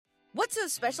What's so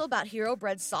special about Hero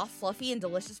Bread's soft, fluffy, and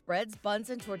delicious breads, buns,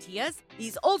 and tortillas?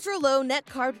 These ultra-low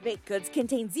net-carb baked goods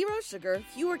contain zero sugar,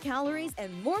 fewer calories,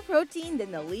 and more protein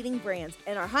than the leading brands,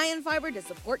 and are high in fiber to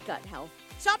support gut health.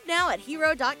 Shop now at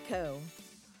hero.co.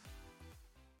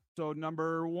 So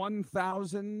number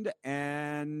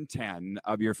 1010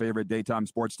 of your favorite daytime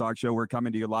sports talk show. We're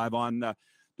coming to you live on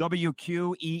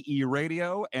WQEE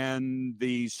Radio and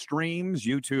the streams,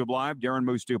 YouTube Live. Darren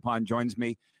Moose Dupont joins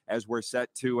me as we're set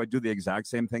to do the exact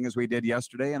same thing as we did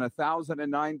yesterday and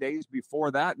 1,009 days before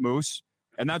that, Moose.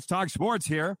 And that's Talk Sports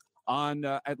here on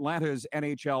Atlanta's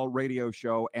NHL radio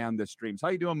show and the streams. How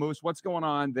you doing, Moose? What's going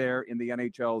on there in the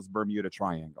NHL's Bermuda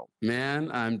Triangle? Man,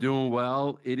 I'm doing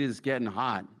well. It is getting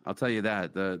hot. I'll tell you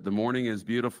that. The morning is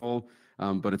beautiful,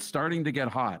 but it's starting to get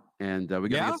hot, and we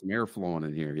got to get some air flowing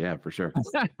in here. Yeah, for sure.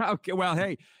 Okay, well,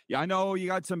 hey, I know you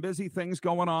got some busy things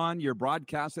going on. You're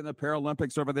broadcasting the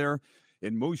Paralympics over there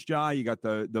in Moose Jaw. You got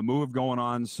the move going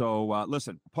on. So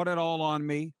listen, put it all on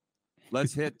me.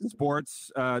 Let's hit sports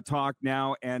talk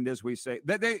now. And as we say,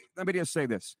 let me just say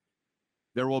this.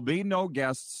 There will be no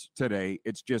guests today.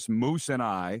 It's just Moose and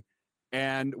I.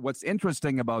 And what's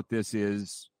interesting about this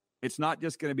is it's not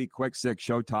just going to be quick, sick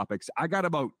show topics. I got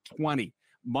about 20.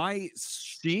 My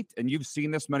sheet, and you've seen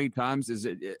this many times, is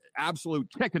absolute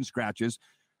chicken scratches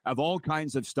of all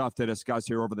kinds of stuff to discuss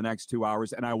here over the next 2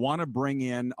 hours. And I want to bring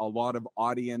in a lot of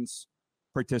audience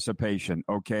participation,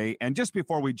 okay? And just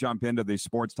before we jump into the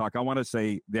sports talk, I want to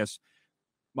say this.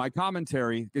 My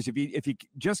commentary, because if you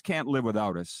just can't live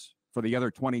without us for the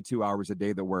other 22 hours a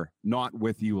day that we're not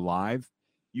with you live,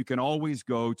 you can always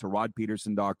go to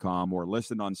rodpeterson.com or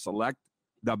listen on select.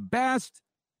 The best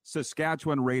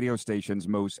Saskatchewan radio stations,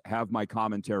 Moose, have my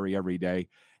commentary every day.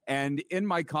 And in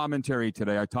my commentary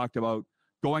today, I talked about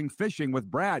going fishing with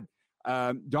Brad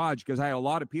Dodge, because I had a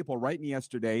lot of people write me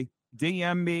yesterday,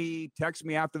 DM me, text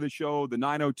me after the show, the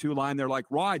 902 line. They're like,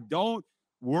 Rod, don't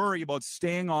worry about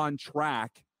staying on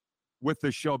track with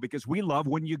the show, because we love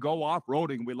when you go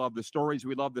off-roading. We love the stories.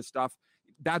 We love the stuff.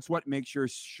 That's what makes your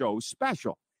show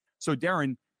special. So,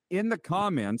 Darren, in the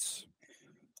comments,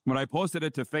 when I posted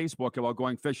it to Facebook about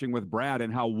going fishing with Brad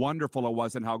and how wonderful it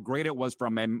was and how great it was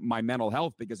for my mental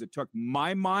health, because it took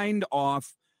my mind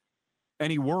off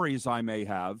any worries I may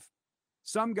have,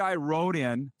 some guy wrote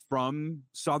in from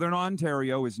Southern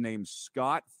Ontario. His name's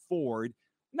Scott Ford.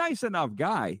 Nice enough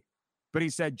guy. But he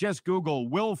said, just Google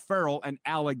Will Ferrell and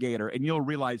alligator, and you'll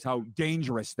realize how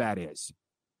dangerous that is.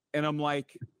 And I'm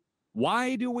like,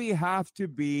 why do we have to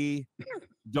be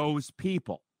those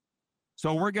people?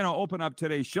 So we're going to open up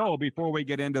today's show before we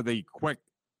get into the quick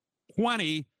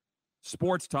 20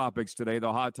 sports topics today,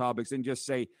 the hot topics, and just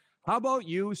say, how about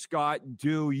you, Scott,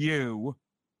 do you,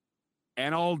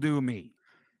 and I'll do me.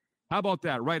 How about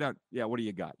that? Right out. Yeah, what do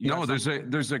you got?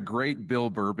 There's a great Bill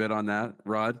Burr bit on that,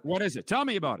 Rod. What is it? Tell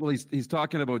me about it. Well, he's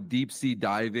talking about deep sea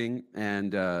diving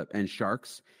and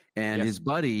sharks, and his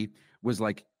buddy was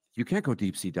like, you can't go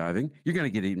deep sea diving. You're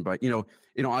going to get eaten by,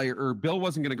 Bill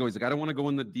wasn't going to go. He's like, I don't want to go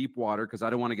in the deep water because I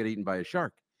don't want to get eaten by a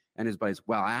shark. And his buddy's,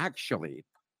 well, actually,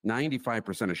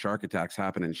 95% of shark attacks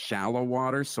happen in shallow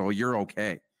water, so you're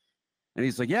okay. And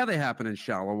he's like, yeah, they happen in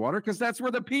shallow water because that's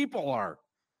where the people are,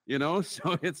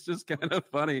 So it's just kind of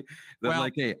funny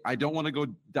that hey, I don't want to go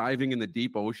diving in the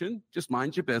deep ocean. Just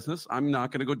mind your business. I'm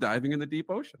not going to go diving in the deep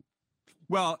ocean.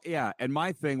 Well, yeah. And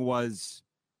my thing was,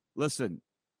 listen,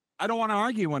 I don't want to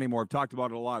argue anymore. I've talked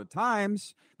about it a lot of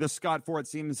times. This Scott Ford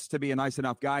seems to be a nice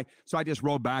enough guy. So I just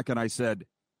wrote back and I said,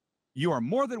 you are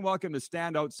more than welcome to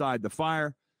stand outside the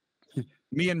fire.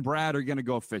 Me and Brad are going to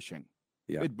go fishing.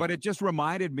 Yeah. But it just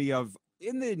reminded me of,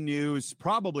 in the news,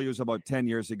 probably it was about 10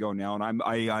 years ago now, and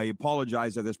I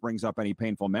apologize if this brings up any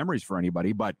painful memories for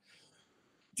anybody, but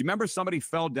do you remember somebody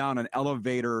fell down an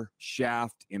elevator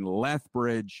shaft in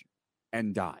Lethbridge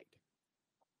and died?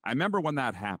 I remember when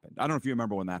that happened. I don't know if you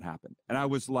remember when that happened. And I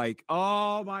was like,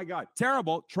 oh, my God,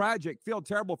 terrible, tragic, feel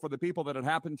terrible for the people that it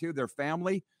happened to, their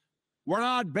family. We're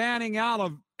not banning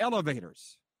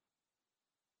elevators.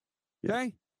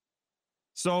 Okay?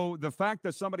 So the fact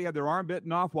that somebody had their arm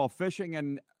bitten off while fishing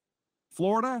in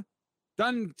Florida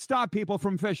doesn't stop people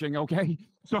from fishing, okay?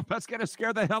 So if that's going to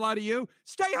scare the hell out of you,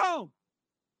 stay home.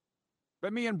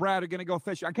 But me and Brad are going to go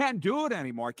fishing. I can't do it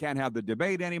anymore. I can't have the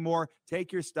debate anymore.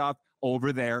 Take your stuff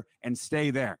over there and stay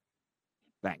there.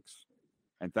 Thanks.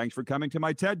 And thanks for coming to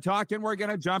my TED Talk. And we're going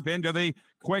to jump into the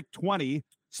quick 20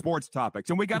 sports topics.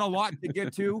 And we got a lot to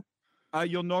get to.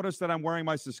 You'll notice that I'm wearing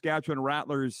my Saskatchewan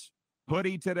Rattlers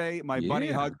hoodie today, my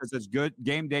bunny hug, because it's good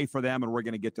game day for them, and we're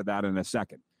going to get to that in a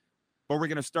second. But we're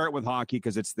going to start with hockey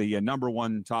because it's the number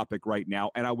one topic right now.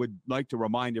 And I would like to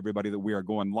remind everybody that we are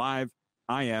going live.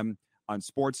 I am on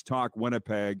Sports Talk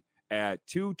Winnipeg at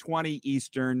 2:20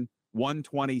 Eastern,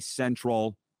 1:20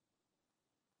 Central,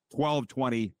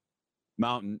 12:20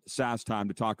 Mountain SAS time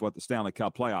to talk about the Stanley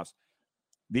Cup playoffs.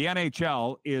 The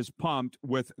NHL is pumped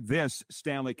with this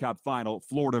Stanley Cup final,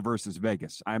 Florida versus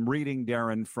Vegas. I'm reading,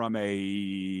 Darren, from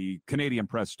a Canadian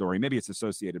press story. Maybe it's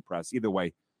Associated Press. Either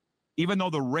way, even though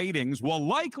the ratings will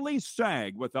likely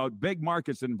sag without big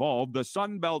markets involved, the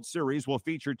Sun Belt Series will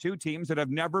feature two teams that have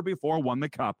never before won the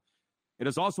Cup. It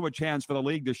is also a chance for the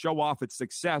league to show off its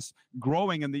success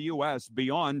growing in the U.S.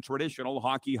 beyond traditional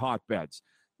hockey hotbeds.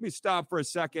 Let me stop for a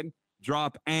second,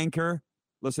 drop anchor.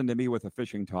 Listen to me with a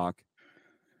fishing talk.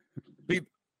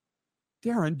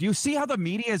 Darren, do you see how the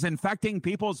media is infecting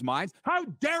people's minds? How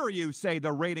dare you say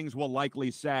the ratings will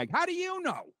likely sag? How do you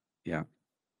know? Yeah.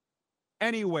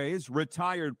 Anyways,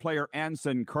 retired player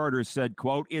Anson Carter said,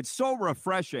 quote, "It's so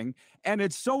refreshing and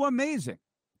it's so amazing.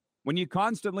 When you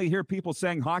constantly hear people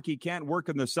saying hockey can't work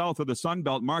in the South or the Sun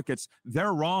Belt markets,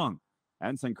 they're wrong."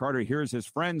 Anson Carter hears his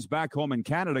friends back home in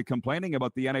Canada complaining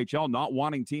about the NHL not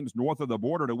wanting teams north of the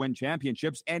border to win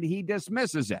championships, and he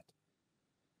dismisses it.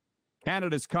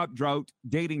 Canada's cup drought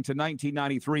dating to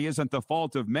 1993 isn't the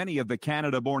fault of many of the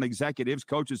Canada-born executives,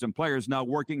 coaches, and players now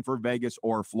working for Vegas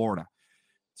or Florida.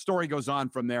 Story goes on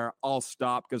from there. I'll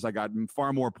stop because I got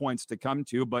far more points to come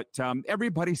to, but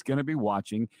everybody's going to be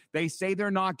watching. They say they're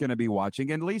not going to be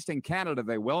watching. At least in Canada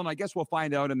they will, and I guess we'll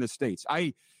find out in the States.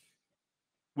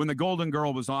 When the Golden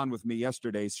Girl was on with me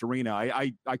yesterday, Serena,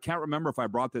 I can't remember if I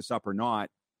brought this up or not,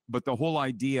 but the whole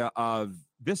idea of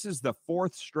this is the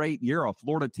fourth straight year of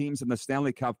Florida teams in the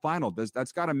Stanley Cup Final.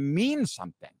 That's got to mean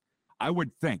something, I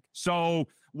would think. So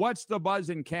what's the buzz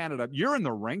in Canada? You're in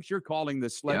the rinks. You're calling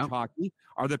this sledge hockey.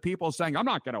 Are the people saying, I'm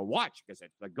not going to watch because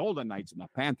it's the Golden Knights and the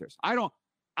Panthers? I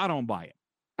don't buy it.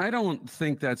 I don't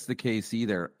think that's the case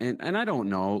either. And I don't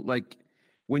know. Like,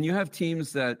 when you have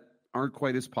teams that aren't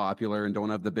quite as popular and don't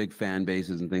have the big fan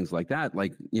bases and things like that,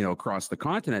 like, you know, across the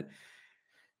continent,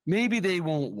 maybe they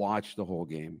won't watch the whole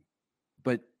game.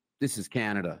 But this is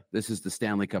Canada. This is the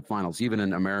Stanley Cup Finals. Even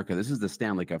in America, this is the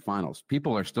Stanley Cup Finals.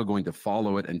 People are still going to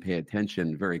follow it and pay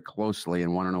attention very closely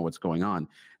and want to know what's going on.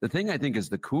 The thing I think is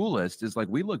the coolest is, like,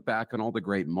 we look back on all the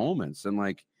great moments. And,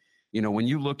 like, you know, when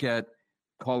you look at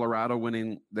Colorado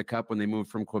winning the cup when they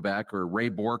moved from Quebec, or Ray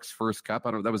Bourque's first cup,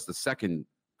 I don't know, that was the second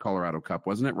Colorado Cup,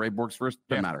 wasn't it? Ray Bourque's first?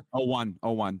 Doesn't matter.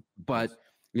 0-1. But,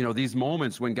 you know, these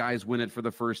moments when guys win it for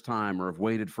the first time or have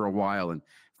waited for a while, and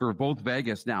for both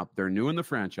Vegas, now they're new in the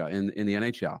franchise, in the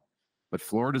NHL, but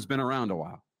Florida's been around a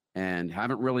while and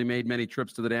haven't really made many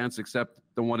trips to the dance except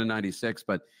the one in 96.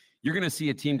 But you're going to see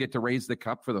a team get to raise the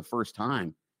cup for the first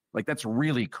time. Like, that's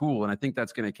really cool. And I think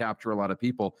that's going to capture a lot of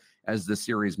people as the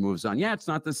series moves on. Yeah, it's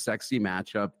not the sexy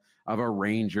matchup of a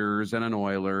Rangers and an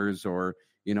Oilers, or,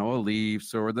 you know, a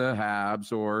Leafs or the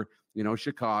Habs or, you know,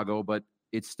 Chicago, but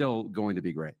it's still going to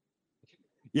be great.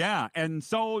 Yeah. And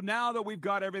so now that we've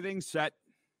got everything set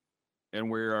and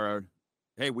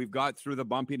we've got through the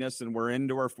bumpiness and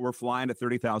we're flying to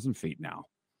 30,000 feet now.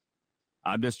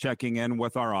 I'm just checking in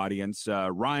with our audience.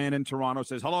 Ryan in Toronto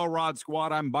says, "Hello, Rod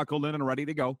Squad. I'm buckled in and ready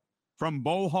to go." From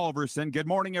Bo Halverson, "Good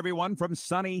morning, everyone." From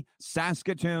sunny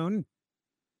Saskatoon.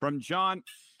 From John,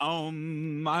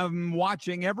 "I'm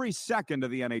watching every second of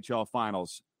the NHL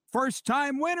Finals.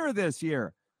 First-time winner this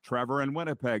year." Trevor in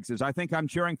Winnipeg says, "I think I'm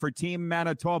cheering for Team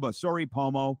Manitoba. Sorry,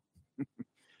 Pomo."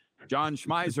 John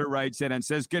Schmeiser writes in and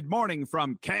says, "Good morning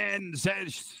from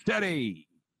Kansas City."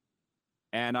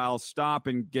 And I'll stop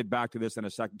and get back to this in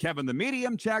a second. Kevin the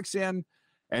Medium checks in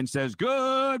and says,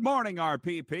 "Good morning,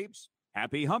 RP peeps.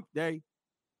 Happy hump day."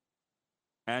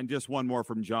 And just one more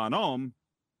from John Ohm,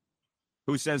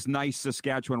 who says, "Nice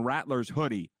Saskatchewan Rattlers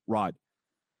hoodie, Rod."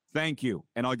 Thank you.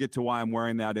 And I'll get to why I'm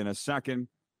wearing that in a second.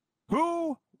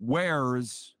 Who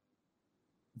wears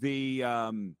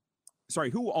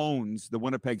who owns the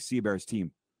Winnipeg Seabears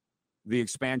team, the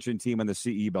expansion team in the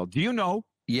CE Bell? Do you know?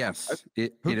 Yes,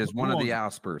 it is one of the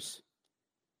Aspers.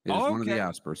 It is one of the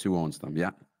Aspers who owns them.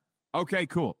 Yeah. Okay,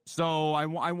 cool. So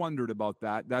I wondered about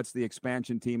that. That's the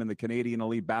expansion team in the Canadian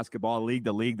Elite Basketball League,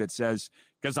 the league that says,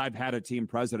 because I've had a team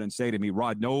president say to me,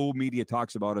 "Rod, no media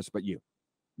talks about us but you.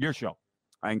 Your show."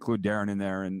 I include Darren in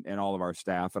there and all of our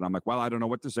staff. And I'm like, well, I don't know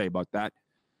what to say about that,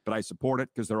 but I support it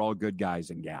because they're all good guys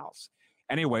and gals.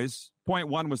 Anyways, point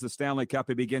one was the Stanley Cup.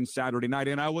 It begins Saturday night.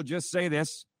 And I will just say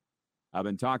this. I've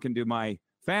been talking to my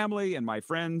family and my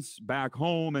friends back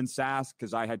home in Sask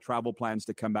because I had travel plans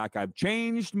to come back. I've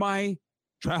changed my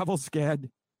travel sched.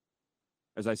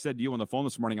 As I said to you on the phone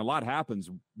this morning, a lot happens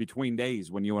between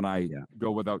days when you and I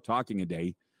go without talking a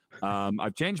day.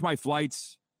 I've changed my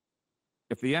flights.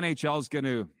 If the NHL is going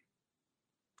to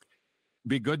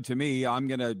be good to me. I'm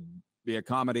going to be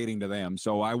accommodating to them.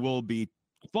 So I will be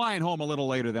flying home a little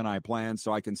later than I planned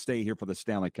so I can stay here for the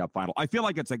Stanley Cup Final. I feel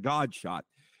like it's a God shot.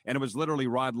 And it was literally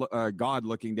God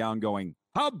looking down going,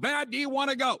 how bad do you want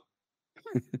to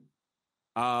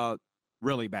go?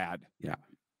 Really bad. Yeah.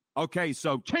 Okay,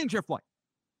 so change your flight.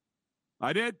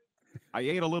 I did. I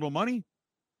ate a little money,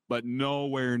 but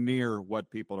nowhere near what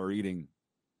people are eating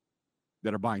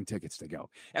that are buying tickets to go.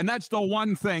 And that's the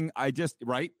one thing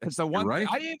right? It's the one thing.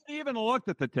 I didn't even look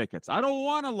at the tickets. I don't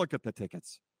want to look at the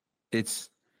tickets. It's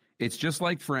just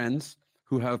like friends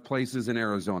who have places in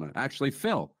Arizona. Actually,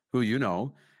 Phil,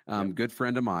 who good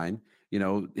friend of mine,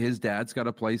 his dad's got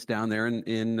a place down there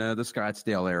in the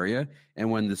Scottsdale area.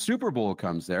 And when the Super Bowl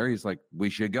comes there, he's like, we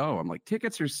should go. I'm like,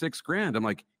 tickets are $6,000. I'm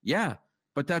like, yeah,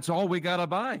 but that's all we got to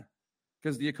buy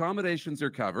because the accommodations are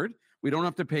covered. We don't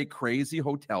have to pay crazy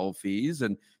hotel fees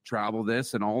and travel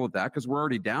this and all of that because we're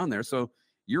already down there. So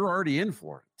you're already in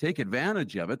for it. Take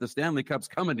advantage of it. The Stanley Cup's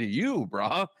coming to you,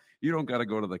 brah. You don't got to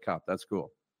go to the Cup. That's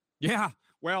cool. Yeah,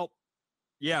 well,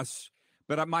 yes.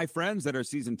 But my friends that are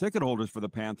season ticket holders for the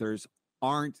Panthers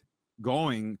aren't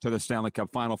going to the Stanley Cup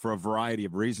Final for a variety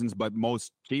of reasons, but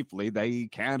most chiefly, they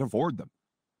can't afford them.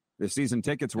 The season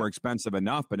tickets were expensive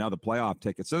enough, but now the playoff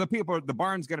tickets. So the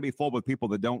barn's going to be full with people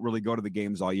that don't really go to the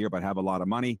games all year but have a lot of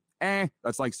money.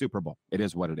 That's like Super Bowl. It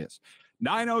is what it is.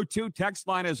 902 text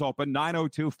line is open,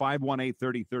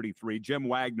 902-518-3033. Jim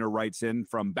Wagner writes in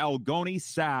from Balgony,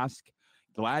 Sask.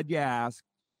 Glad you asked.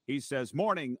 He says,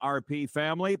 morning, RP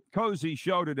family. Cozy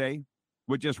show today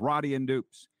with just Roddy and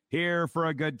Dukes. Here for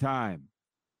a good time.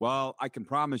 Well, I can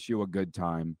promise you a good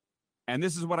time. And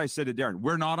this is what I said to Darren.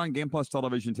 We're not on Game Plus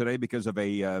Television today because of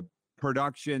a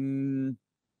production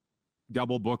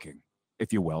double booking,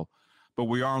 if you will. But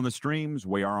we are on the streams.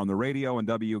 We are on the radio and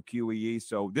WQEE.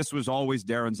 So this was always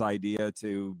Darren's idea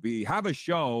to have a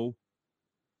show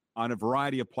on a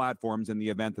variety of platforms in the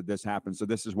event that this happens. So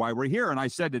this is why we're here. And I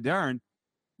said to Darren,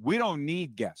 we don't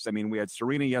need guests. I mean, we had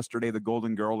Serena yesterday, the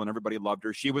Golden Girl, and everybody loved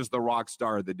her. She was the rock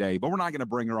star of the day. But we're not going to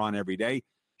bring her on every day.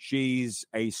 She's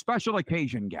a special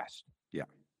occasion guest. Yeah.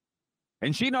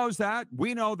 And she knows that.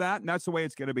 We know that. And that's the way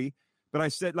it's going to be. But I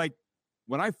said,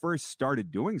 when I first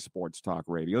started doing sports talk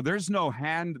radio, there's no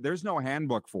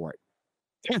handbook for it.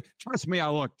 Trust me, I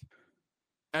looked.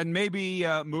 And maybe,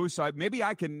 Moose, maybe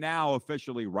I can now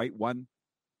officially write one.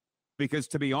 Because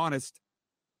to be honest,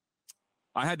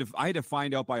 I had to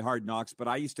find out by Hard Knocks, but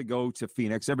I used to go to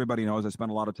Phoenix. Everybody knows I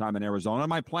spent a lot of time in Arizona.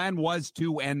 My plan was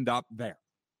to end up there.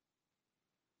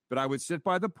 But I would sit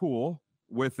by the pool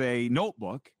with a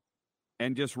notebook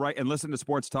and just write and listen to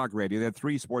sports talk radio. They had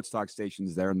 3 sports talk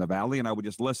stations there in the Valley, and I would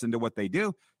just listen to what they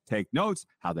do, take notes,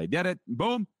 how they did it,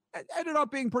 boom. It ended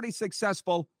up being pretty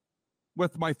successful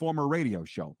with my former radio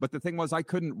show. But the thing was, I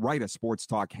couldn't write a sports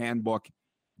talk handbook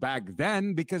back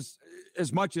then because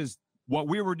as much as what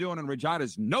we were doing in Regina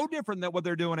is no different than what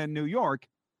they're doing in New York,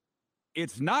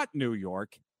 it's not New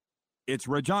York, it's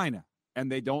Regina.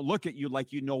 And they don't look at you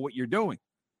like you know what you're doing.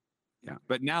 Yeah.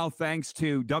 But now, thanks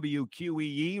to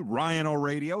WQEE, Ryan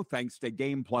O'Radio, thanks to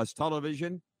Game Plus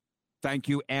Television, thank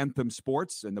you, Anthem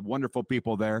Sports, and the wonderful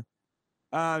people there.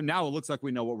 Now it looks like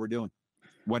we know what we're doing.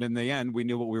 When in the end, we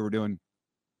knew what we were doing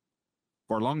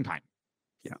for a long time.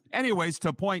 Yeah. Anyways,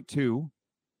 to point 2,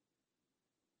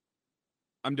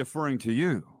 I'm deferring to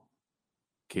you,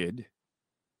 kid.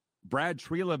 Brad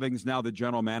Treliving's now the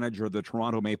general manager of the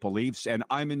Toronto Maple Leafs, and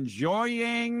I'm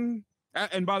enjoying.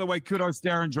 And by the way, kudos to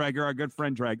Darren Drager, our good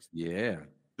friend Dregs. Yeah.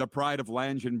 The pride of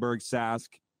Langenberg Sask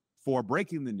for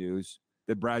breaking the news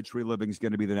that Brad Treliving is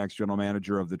going to be the next general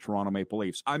manager of the Toronto Maple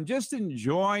Leafs. I'm just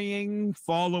enjoying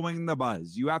following the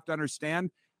buzz. You have to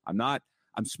understand, I'm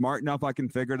smart enough I can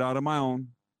figure it out on my own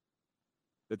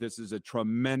that this is a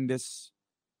tremendous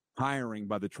hiring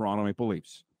by the Toronto Maple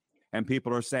Leafs. And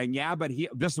people are saying, yeah, but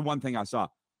this is one thing I saw.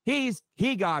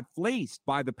 He got fleeced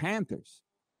by the Panthers.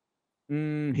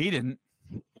 He didn't.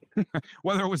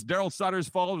 Whether it was Daryl Sutter's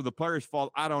fault or the player's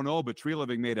fault, I don't know, but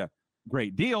Treliving made a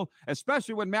great deal,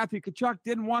 especially when Matthew Tkachuk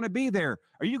didn't want to be there.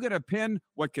 Are you going to pin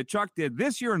what Tkachuk did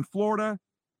this year in Florida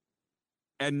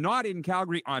and not in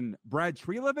Calgary on Brad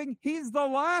Treliving? He's the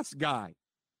last guy.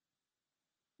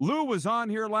 Lou was on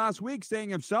here last week saying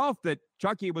himself that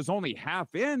Chucky was only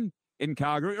half in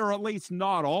Calgary, or at least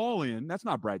not all in. That's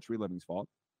not Brad Treliving's fault.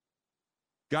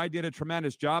 Guy did a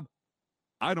tremendous job.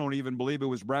 I don't even believe it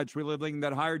was Brad Treliving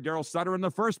that hired Daryl Sutter in the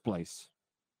first place.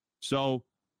 So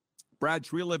Brad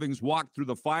Treliving's walked through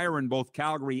the fire in both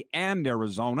Calgary and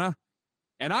Arizona,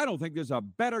 and I don't think there's a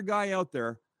better guy out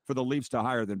there for the Leafs to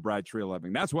hire than Brad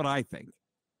Treliving. That's what I think.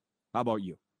 How about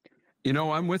you?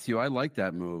 I'm with you. I like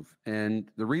that move. And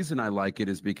the reason I like it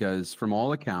is because from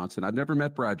all accounts, and I've never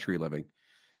met Brad Treliving,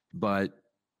 but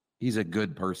he's a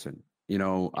good person.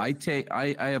 I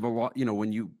have a lot,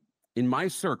 in my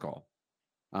circle,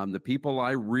 the people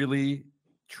I really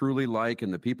truly like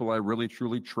and the people I really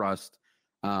truly trust,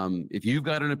 if you've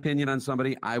got an opinion on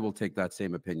somebody, I will take that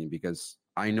same opinion because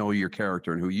I know your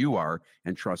character and who you are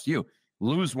and trust you.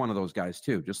 Lose one of those guys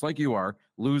too, just like you are,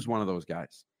 lose one of those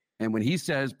guys. And when he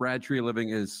says Brad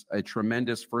Treliving is a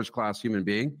tremendous first-class human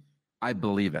being, I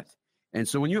believe it. And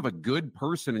so when you have a good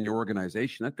person in your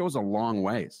organization, that goes a long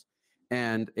ways.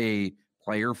 And a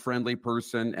player-friendly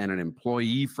person and an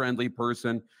employee-friendly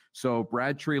person. So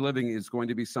Brad Treliving is going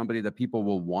to be somebody that people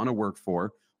will want to work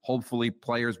for. Hopefully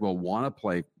players will want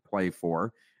to play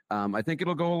for. I think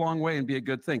it'll go a long way and be a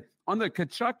good thing. On the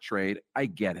Tkachuk trade, I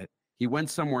get it. He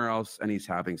went somewhere else and he's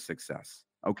having success.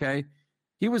 Okay?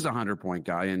 He was a 100-point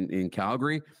guy in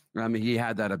Calgary. He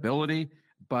had that ability.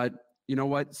 But you know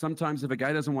what? Sometimes if a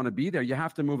guy doesn't want to be there, you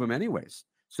have to move him anyways.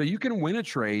 So you can win a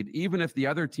trade even if the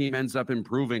other team ends up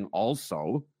improving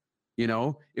also.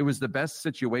 It was the best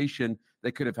situation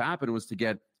that could have happened was to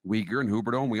get Weegar and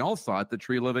Huberdeau, and we all thought that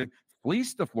Treliving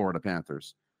fleeced the Florida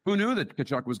Panthers. Who knew that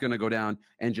Tkachuk was going to go down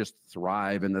and just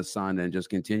thrive in the sun and just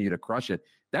continue to crush it?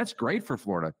 That's great for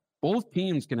Florida. Both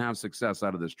teams can have success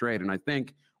out of this trade, and I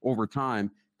think over time,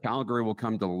 Calgary will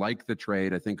come to like the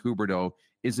trade. I think Huberdeau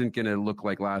isn't going to look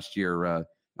like last year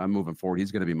moving forward.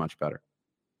 He's going to be much better.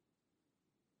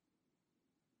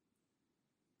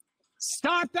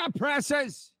 Stop the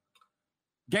presses.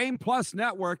 Game Plus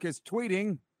Network is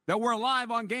tweeting that we're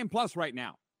live on Game Plus right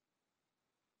now.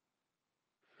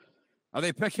 Are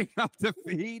they picking up the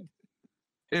feed?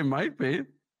 It might be.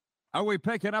 Are we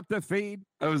picking up the feed?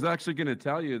 I was actually going to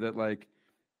tell you that,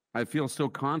 I feel so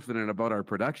confident about our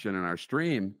production and our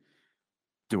stream.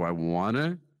 Do I want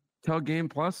to tell Game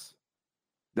Plus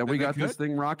that we got this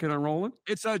thing rocking and rolling?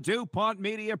 It's a DuPont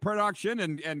Media production,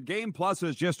 and Game Plus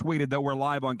has just tweeted that we're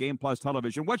live on Game Plus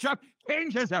television, which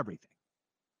changes everything.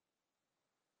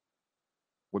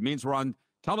 Which means we're on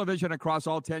television across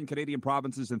all 10 Canadian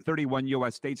provinces and 31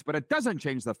 U.S. states, but it doesn't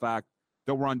change the fact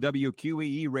that we're on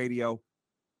WQEE radio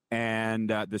and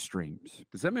the streams.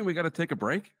 Does that mean we got to take a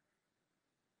break?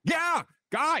 Yeah,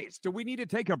 guys, do we need to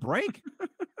take a break?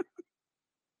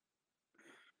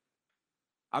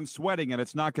 I'm sweating, and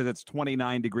it's not because it's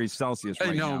 29 degrees Celsius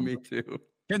right now. I know, me too.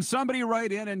 Can somebody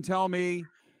write in and tell me,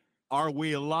 are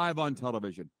we live on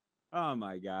television? Oh,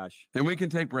 my gosh. And we can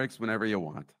take breaks whenever you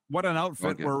want. What an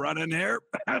outfit we're running here.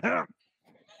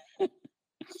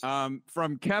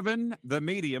 From Kevin, the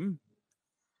medium,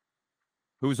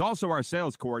 who's also our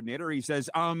sales coordinator, he says,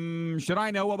 should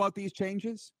I know about these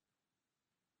changes?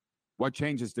 What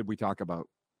changes did we talk about?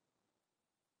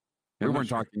 We weren't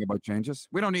talking about changes.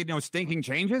 We don't need no stinking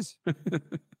changes.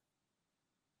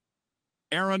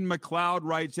 Aaron McLeod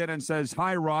writes in and says,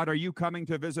 hi, Rod, are you coming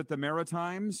to visit the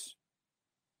Maritimes?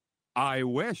 I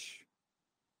wish.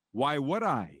 Why would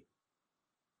I?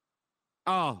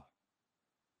 Oh,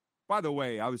 by the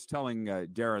way, I was telling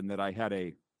Darren that I had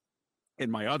in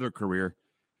my other career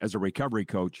as a recovery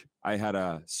coach, I had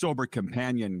a sober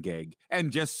companion gig.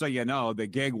 And just so you know, the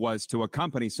gig was to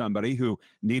accompany somebody who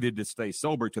needed to stay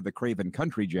sober to the Craven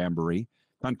Country Jamboree,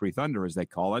 Country Thunder, as they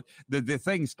call it. The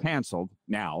thing's canceled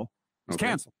now. It's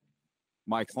canceled.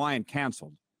 My client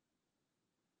canceled.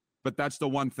 But that's the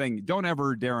one thing. Don't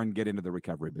ever, Darren, get into the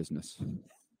recovery business.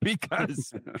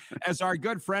 Because as our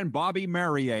good friend Bobby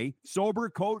Merrier, sober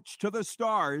coach to the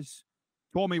stars,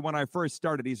 told me when I first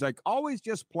started, he's like, always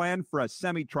just plan for a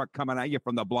semi-truck coming at you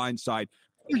from the blind side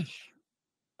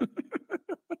that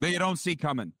you don't see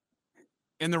coming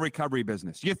in the recovery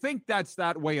business. You think that's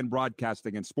that way in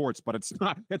broadcasting and sports, but it's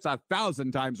not. It's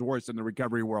 1,000 times worse in the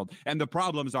recovery world. And the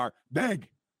problems are big.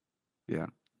 Yeah.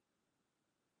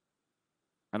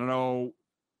 I don't know.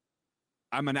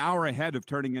 I'm an hour ahead of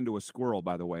turning into a squirrel,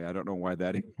 by the way. I don't know why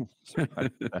that is.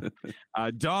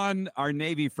 Don, our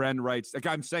Navy friend, writes, like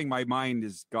I'm saying my mind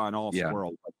is gone all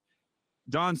squirrel. But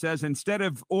Don says, instead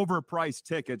of overpriced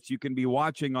tickets, you can be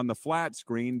watching on the flat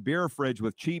screen, beer fridge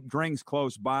with cheap drinks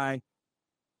close by,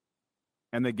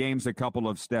 and the game's a couple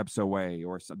of steps away,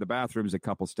 or the bathroom's a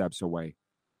couple steps away.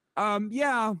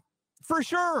 Yeah, for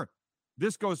sure.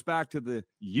 This goes back to the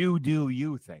you do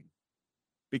you thing.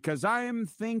 Because I am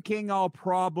thinking I'll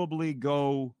probably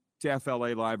go to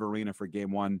FLA Live Arena for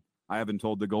Game 1. I haven't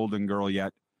told the Golden Girl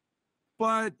yet.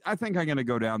 But I think I'm going to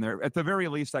go down there. At the very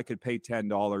least, I could pay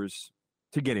 $10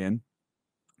 to get in.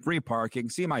 Free parking.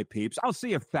 See my peeps. I'll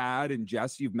see if Thad and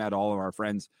Jess, you've met all of our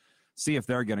friends, see if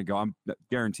they're going to go. I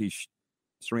guarantee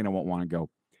Serena won't want to go.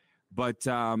 But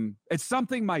it's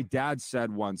something my dad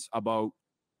said once about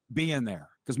being there,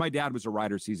 because my dad was a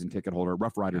Rider season ticket holder,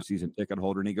 Rough Rider season ticket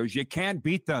holder. And he goes, you can't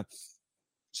beat the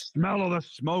smell of the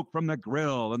smoke from the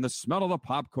grill and the smell of the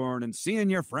popcorn and seeing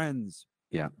your friends.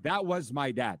 Yeah. That was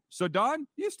my dad. So, Don,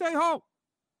 you stay home.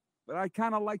 But I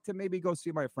kind of like to maybe go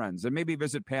see my friends and maybe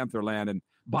visit Pantherland and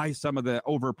buy some of the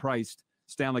overpriced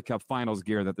Stanley Cup Finals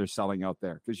gear that they're selling out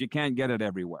there, because you can't get it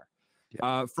everywhere.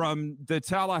 Yeah. From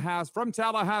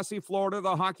Tallahassee, Florida,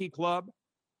 the Hockey Club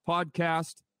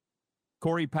podcast,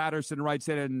 Corey Patterson writes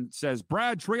in and says,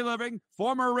 Brad Treliving,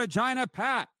 former Regina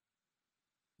Pat.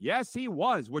 Yes, he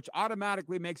was, which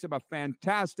automatically makes him a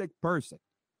fantastic person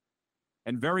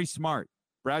and very smart.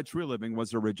 Brad Treliving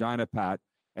was a Regina Pat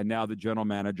and now the general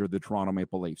manager of the Toronto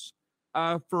Maple Leafs.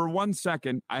 For 1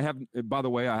 second, I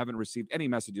haven't received any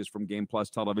messages from Game Plus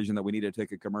Television that we need to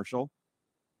take a commercial.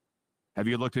 Have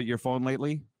you looked at your phone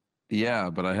lately? Yeah,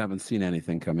 but I haven't seen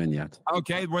anything come in yet.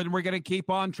 Okay, we're going to keep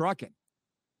on trucking.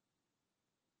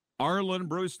 Arlen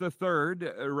Bruce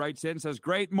III writes in, says,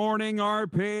 great morning,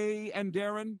 RP and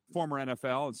Darren, former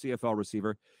NFL and CFL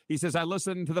receiver. He says, I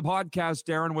listened to the podcast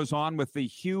Darren was on with the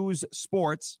Hughes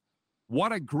Sports.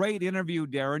 What a great interview,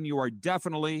 Darren. You are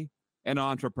definitely an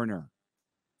entrepreneur.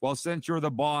 Well, since you're the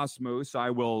boss, Moose,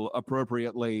 I will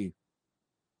appropriately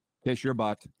kiss your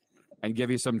butt and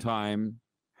give you some time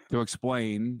to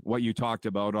explain what you talked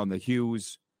about on the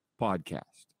Hughes podcast.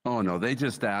 Oh, no, they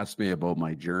just asked me about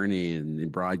my journey in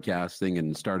broadcasting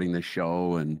and starting the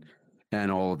show and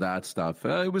all of that stuff.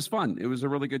 It was fun. It was a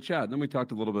really good chat. Then we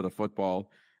talked a little bit of football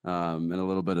and a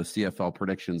little bit of CFL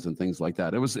predictions and things like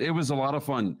that. It was a lot of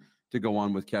fun to go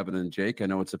on with Kevin and Jake. I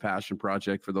know it's a passion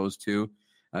project for those two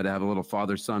to have a little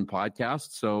father-son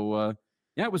podcast. So,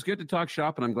 yeah, it was good to talk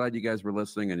shop, and I'm glad you guys were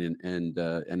listening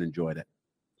and enjoyed it.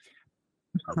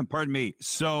 Pardon me.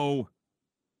 So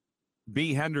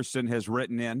B. Henderson has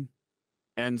written in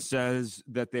and says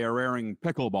that they are airing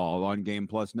pickleball on Game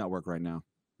Plus Network right now.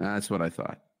 That's what I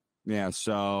thought. Yeah,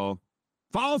 so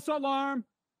false alarm.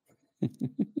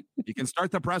 You can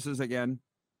start the presses again.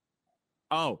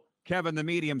 Oh, Kevin the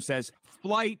Medium says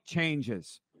flight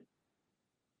changes.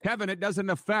 Kevin, it doesn't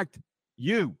affect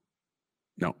you.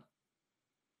 No.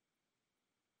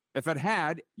 If it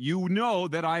had, you know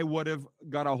that I would have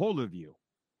got a hold of you.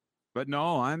 But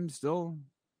no, I'm still,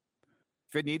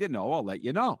 if you need to know, I'll let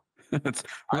you know. It's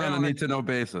on a need-to-know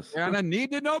basis. On a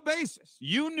need-to-know basis.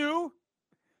 You knew.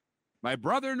 My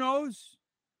brother knows.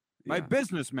 My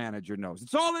business manager knows.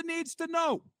 It's all it needs to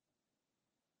know.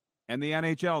 And the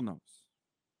NHL knows.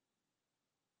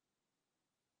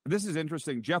 This is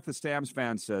interesting. Jeff the Stamps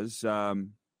fan says, the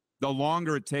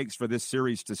longer it takes for this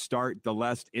series to start, the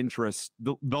less interest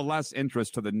to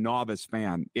the novice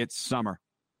fan. It's summer.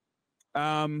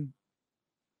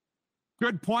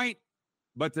 Good point,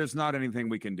 but there's not anything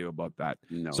we can do about that.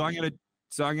 No. So I'm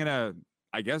gonna,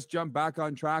 I guess, jump back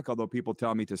on track. Although people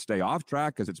tell me to stay off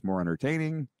track because it's more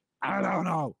entertaining. I don't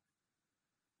know.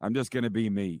 I'm just gonna be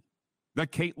me, the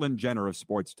Caitlyn Jenner of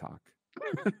sports talk.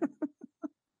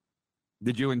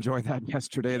 Did you enjoy that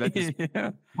yesterday? That just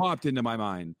popped into my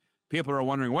mind. People are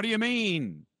wondering, what do you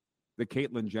mean? The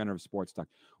Caitlyn Jenner of sports talk.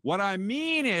 What I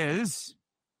mean is,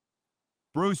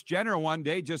 Bruce Jenner one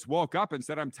day just woke up and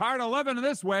said, I'm tired of living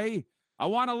this way. I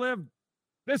want to live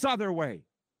this other way.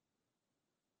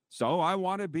 So I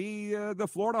want to be the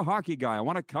Florida hockey guy. I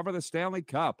want to cover the Stanley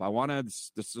Cup.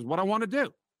 This is what I want to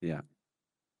do. Yeah.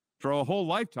 For a whole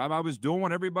lifetime, I was doing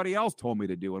what everybody else told me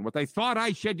to do and what they thought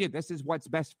I should do. This is what's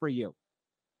best for you.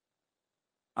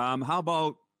 How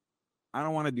about, I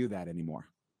don't want to do that anymore.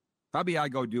 Probably I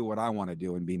go do what I want to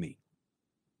do and be me.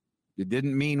 It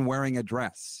didn't mean wearing a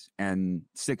dress and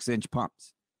 6-inch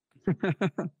pumps.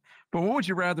 But what would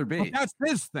you rather be? Well, that's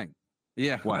his thing.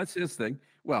 Yeah, well, that's his thing.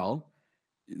 Well,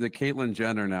 the Caitlyn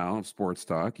Jenner now of sports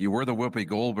talk. You were the Whoopi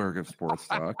Goldberg of sports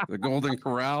talk, the Golden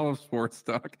Corral of sports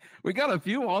talk. We got a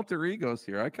few alter egos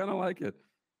here. I kind of like it.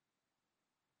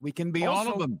 We can be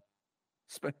all of them.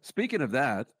 Speaking of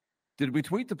that, did we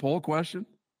tweet the poll question?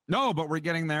 No, but we're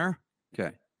getting there.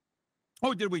 Okay.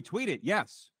 Oh, did we tweet it?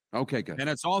 Yes. Okay, good. And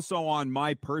it's also on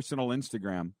my personal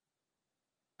Instagram.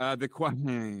 The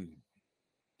question,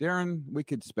 Darren, we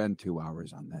could spend 2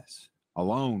 hours on this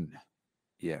alone.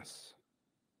 Yes.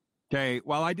 Okay.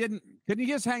 Well, can you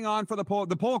just hang on for the poll?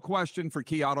 The poll question for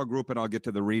Key Auto Group, and I'll get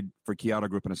to the read for Key Auto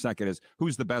Group in a second, is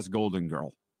who's the best Golden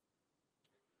Girl?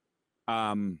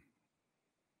 And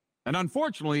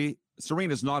unfortunately,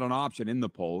 Serena's not an option in the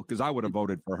poll because I would have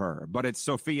voted for her, but it's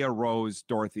Sophia, Rose,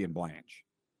 Dorothy, and Blanche.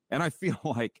 And I feel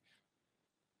like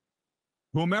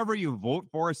whomever you vote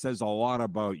for says a lot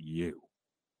about you.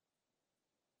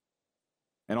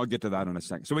 And I'll get to that in a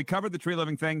second. So we covered the tree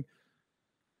living thing.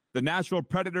 The Nashville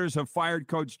Predators have fired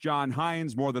coach John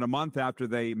Hynes more than a month after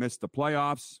they missed the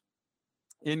playoffs.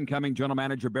 Incoming general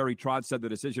manager Barry Trotz said the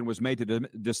decision was made to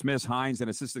dismiss Hynes and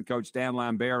assistant coach Dan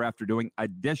Lambert after doing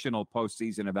additional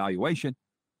postseason evaluation.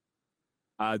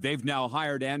 They've now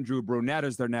hired Andrew Brunette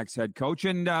as their next head coach.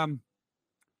 And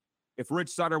if Rich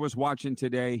Sutter was watching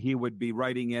today, he would be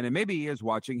writing in, and maybe he is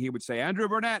watching, he would say, Andrew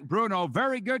Bruno,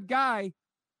 very good guy.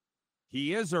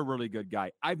 He is a really good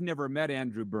guy. I've never met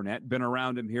Andrew Brunette, been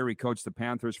around him here. He coached the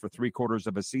Panthers for 3/4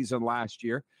 of a season last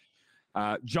year.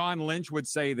 John Lynch would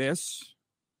say this: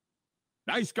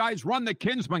 nice guys run the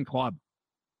Kinsman Club.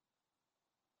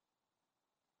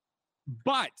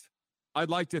 But I'd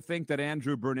like to think that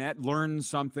Andrew Brunette learned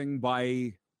something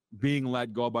by being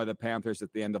let go by the Panthers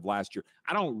at the end of last year.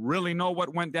 I don't really know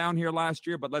what went down here last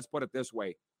year, but let's put it this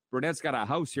way. Brunette's got a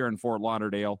house here in Fort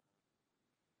Lauderdale.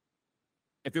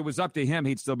 If it was up to him,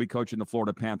 he'd still be coaching the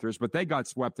Florida Panthers, but they got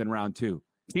swept in round 2.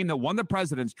 Team that won the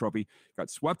President's Trophy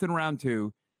got swept in round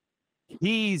 2.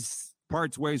 He's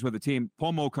parts ways with the team.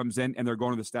 Pomo comes in, and they're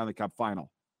going to the Stanley Cup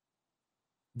Final.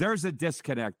 There's a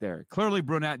disconnect there. Clearly,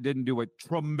 Brunette didn't do a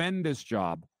tremendous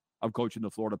job of coaching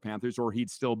the Florida Panthers, or he'd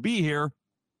still be here,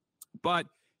 but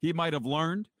he might have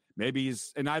learned. Maybe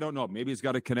and I don't know, maybe he's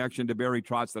got a connection to Barry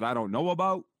Trotz that I don't know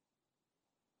about.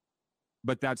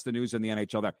 But that's the news in the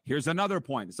NHL there. Here's another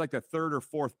point. It's like the third or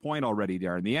fourth point already,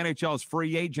 Darren. The NHL's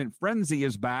free agent frenzy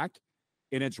is back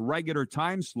in its regular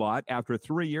time slot after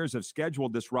 3 years of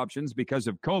scheduled disruptions because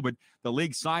of COVID. The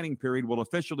league signing period will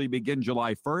officially begin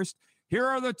July 1st. Here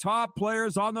are the top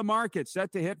players on the market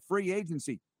set to hit free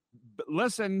agency.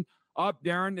 Listen up,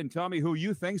 Darren, and tell me who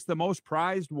you think's the most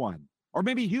prized one. Or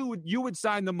maybe you would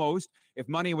sign the most if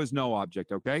money was no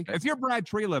object, okay? If you're Brad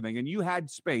Treliving and you had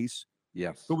space,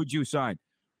 yes, who would you sign?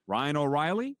 Ryan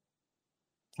O'Reilly,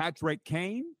 Patrick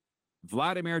Kane,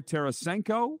 Vladimir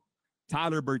Tarasenko,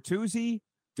 Tyler Bertuzzi,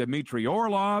 Dmitry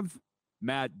Orlov,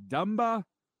 Matt Dumba,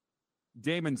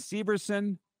 Damon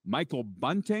Severson, Michael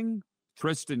Bunting,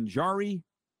 Tristan Jarry,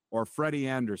 or Freddie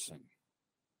Anderson?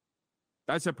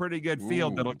 That's a pretty good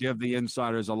field that'll give the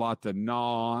insiders a lot to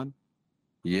gnaw on.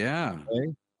 Yeah.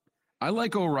 Okay. I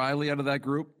like O'Reilly out of that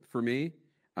group for me.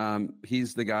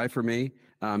 He's the guy for me.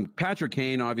 Patrick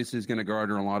Kane obviously is going to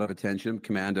garner a lot of attention,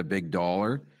 command a big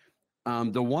dollar.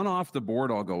 The one off the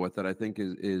board I'll go with that I think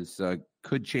is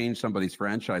could change somebody's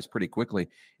franchise pretty quickly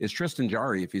is Tristan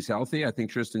Jarry. If he's healthy, I think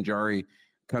Tristan Jarry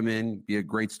come in, be a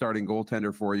great starting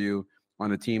goaltender for you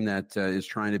on a team that is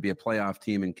trying to be a playoff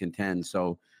team and contend.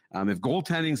 So if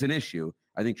goaltending's an issue,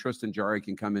 I think Tristan Jarry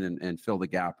can come in and fill the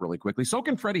gap really quickly. So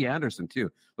can Freddie Anderson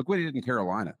too. Look what he did in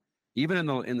Carolina. Even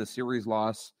in the series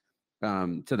loss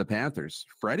to the Panthers,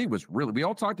 Freddie was really, we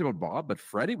all talked about Bob, but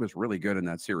Freddie was really good in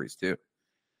that series too.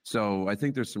 So I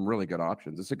think there's some really good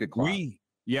options. It's a good class.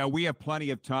 We have plenty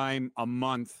of time, a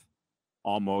month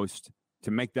almost,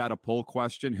 to make that a poll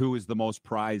question. Who is the most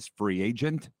prized free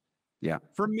agent? Yeah.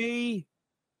 For me,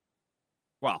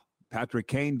 well, Patrick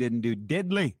Kane didn't do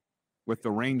diddly with the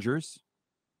Rangers.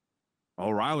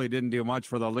 O'Reilly didn't do much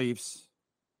for the Leafs.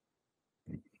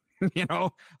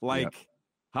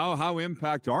 How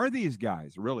impact are these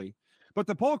guys, really? But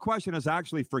the poll question is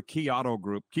actually for Key Auto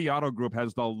Group. Key Auto Group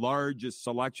has the largest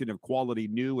selection of quality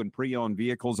new and pre-owned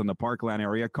vehicles in the Parkland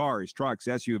area, cars, trucks,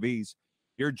 SUVs.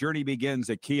 Your journey begins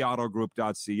at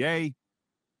keyautogroup.ca.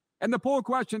 And the poll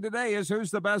question today is,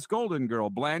 who's the best Golden Girl,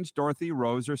 Blanche, Dorothy,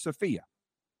 Rose, or Sophia?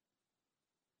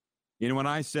 You know, when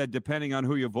I said depending on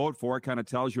who you vote for, it kind of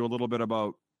tells you a little bit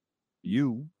about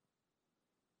you.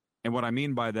 And what I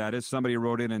mean by that is somebody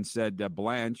wrote in and said,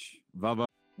 Blanche, Vava.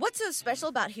 What's so special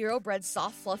about Hero Bread's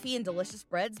soft, fluffy, and delicious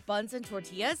breads, buns, and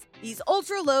tortillas? These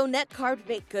ultra-low net-carb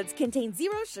baked goods contain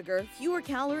zero sugar, fewer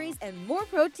calories, and more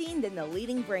protein than the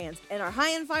leading brands, and are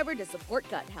high in fiber to support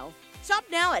gut health. Shop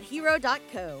now at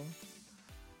hero.co.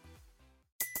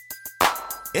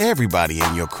 Everybody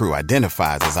in your crew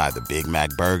identifies as either Big Mac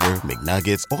Burger,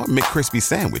 McNuggets, or McCrispy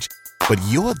Sandwich. But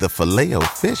you're the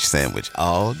Filet-O-Fish Sandwich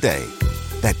all day.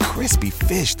 That crispy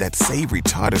fish, that savory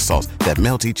tartar sauce, that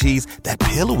melty cheese, that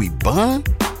pillowy bun.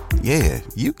 Yeah,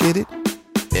 you get it.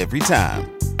 Every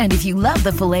time. And if you love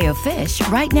the Filet-O-Fish,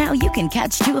 right now you can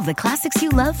catch two of the classics you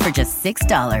love for just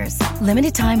 $6.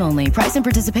 Limited time only. Price and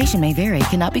participation may vary.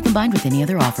 Cannot be combined with any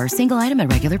other offer. Single item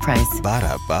at regular price.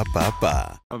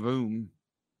 Ba-da-ba-ba-ba. Boom.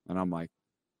 And I'm like,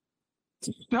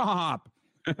 stop.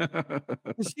 I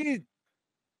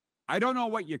don't know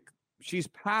what she's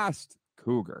past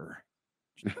Cougar.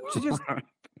 She just,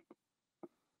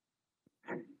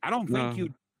 I don't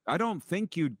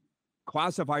think you'd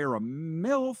classify her a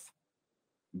MILF.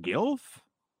 Gilf?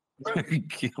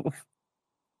 Gilf.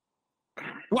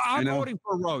 Well, I'm voting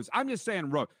for Rose. I'm just saying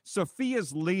Rose.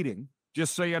 Sophia's leading,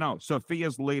 just so you know.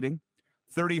 Sophia's leading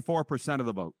 34% of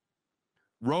the vote.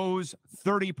 Rose,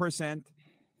 30%.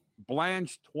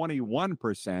 Blanche,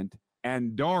 21%.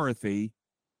 And Dorothy,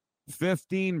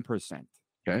 15%.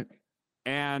 Okay.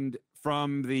 And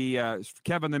from the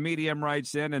Kevin the Medium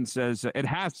writes in and says, it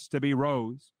has to be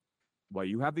Rose. Well,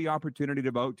 you have the opportunity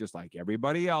to vote just like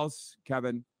everybody else,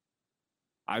 Kevin.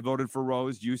 I voted for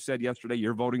Rose. You said yesterday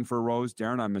you're voting for Rose.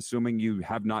 Darren, I'm assuming you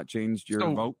have not changed your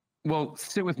vote. Well,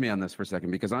 sit with me on this for a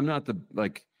second because I'm not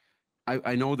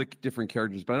I know the different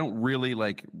characters, but I don't really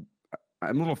I'm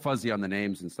a little fuzzy on the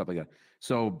names and stuff like that.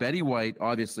 So Betty White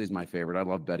obviously is my favorite. I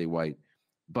love Betty White.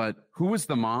 But who was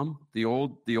the mom? The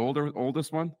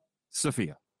oldest one?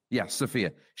 Sophia. Yeah,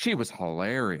 Sophia. She was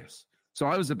hilarious. So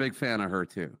I was a big fan of her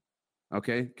too.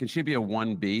 Okay. Can she be a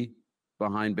 1B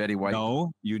behind Betty White?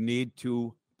 No, you need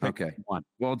to pick one.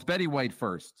 Well, it's Betty White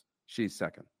first. She's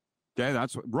second. Okay,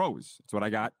 that's Rose. That's what I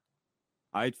got.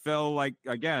 I feel like,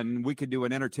 again, we could do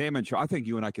an entertainment show. I think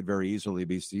you and I could very easily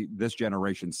be this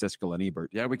generation Siskel and Ebert.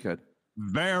 Yeah, we could.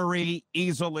 Very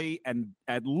easily and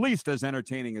at least as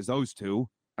entertaining as those two.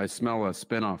 I smell a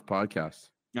spinoff podcast.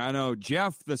 I know.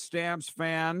 Jeff, the Stamps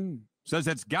fan, says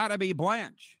it's got to be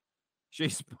Blanche.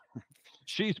 She's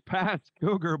past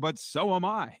Cougar, but so am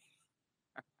I.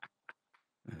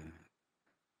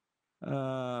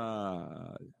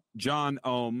 John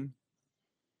Ohm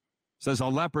says a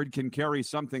leopard can carry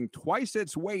something twice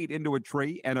its weight into a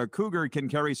tree, and a cougar can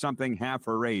carry something half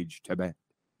her age to bed.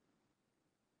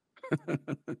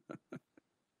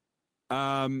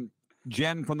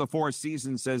 Jen from the Four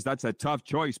Seasons says that's a tough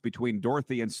choice between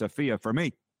Dorothy and Sophia for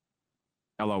me.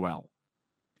 LOL.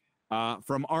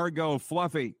 From Argo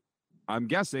Fluffy, I'm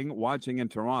guessing watching in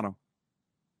Toronto,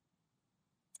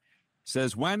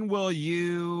 says, when will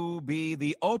you be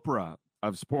the Oprah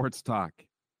of sports talk?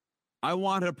 I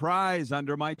want a prize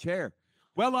under my chair.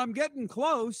 Well, I'm getting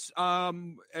close.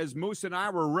 As Moose and I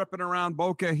were ripping around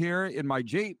Boca here in my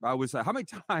Jeep, I was, how many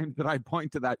times did I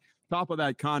point to that top of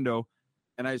that condo?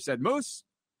 And I said, Moose,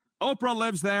 Oprah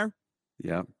lives there.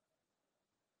 Yeah.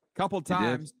 Couple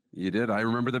times. You did. I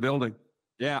remember the building.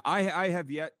 Yeah, I have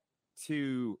yet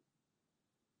to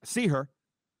see her,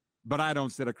 but I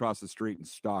don't sit across the street and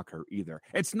stalk her either.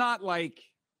 It's not like,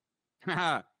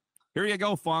 here you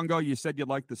go, Fongo. You said you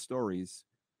liked the stories.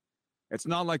 It's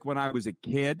not like when I was a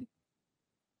kid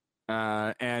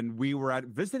and we were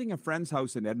visiting a friend's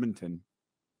house in Edmonton.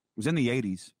 It was in the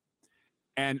 80s.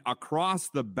 And across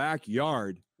the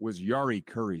backyard was Yari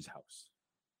Curry's house.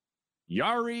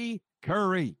 Yari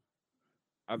Curry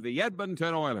of the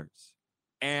Edmonton Oilers.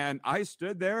 And I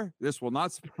stood there, this will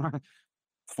not surprise,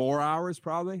 4 hours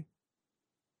probably,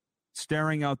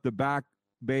 staring out the back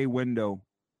bay window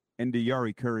into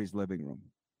Yari Curry's living room.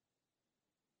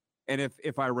 And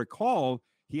if I recall,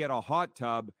 he had a hot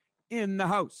tub in the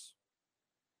house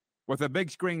with a big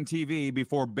screen TV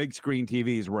before big screen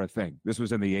TVs were a thing. This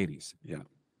was in the 80s. Yeah.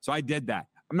 So I did that.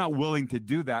 I'm not willing to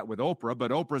do that with Oprah,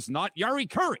 but Oprah's not Yari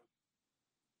Curry.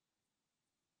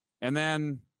 And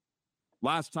then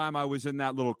last time I was in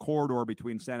that little corridor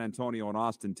between San Antonio and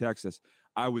Austin, Texas,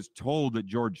 I was told that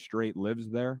George Strait lives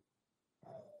there.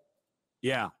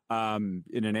 Yeah, in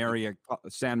an area,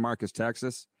 San Marcos,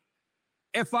 Texas.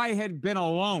 If I had been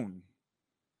alone,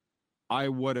 I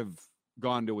would have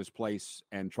gone to his place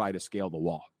and tried to scale the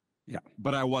wall. Yeah,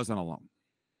 but I wasn't alone,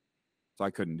 so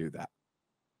I couldn't do that.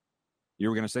 You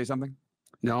were going to say something?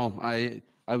 No, I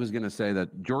was going to say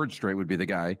that George Strait would be the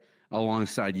guy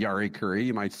alongside Yari Curry.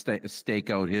 You might stake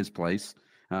out his place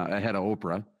ahead of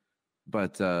Oprah.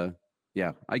 But,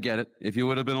 yeah, I get it. If you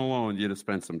would have been alone, you'd have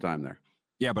spent some time there.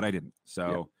 Yeah, but I didn't.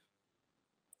 So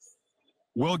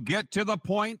we'll get to the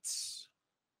points.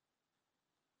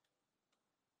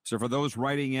 So for those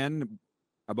writing in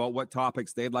about what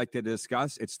topics they'd like to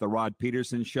discuss, it's the Rod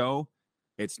Peterson Show.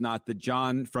 It's not the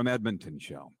John from Edmonton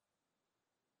Show.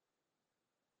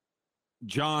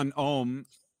 John Ohm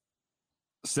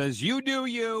says, you do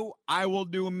you, I will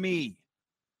do me.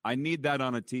 I need that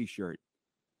on a T-shirt.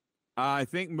 I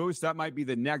think, Moose, that might be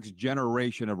the next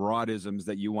generation of Rodisms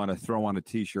that you want to throw on a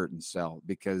T-shirt and sell,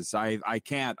 because I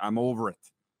can't. I'm over it.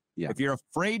 Yeah. If you're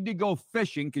afraid to go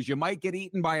fishing because you might get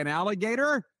eaten by an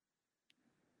alligator,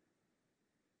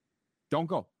 don't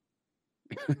go.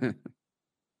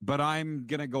 But I'm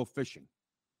going to go fishing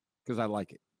because I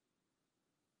like it.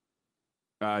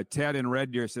 Ted in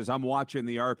Red Deer says, I'm watching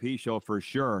the RP show for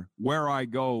sure. Where I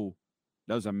go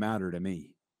doesn't matter to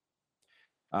me.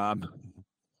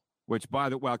 Which, by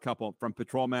the way, a couple from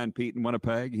Patrolman Pete in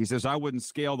Winnipeg, he says, I wouldn't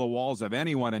scale the walls of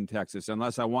anyone in Texas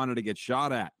unless I wanted to get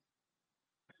shot at.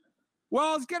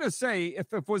 Well, I was going to say,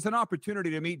 if it was an opportunity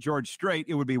to meet George Strait,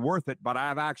 it would be worth it, but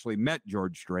I've actually met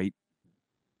George Strait.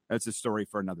 That's a story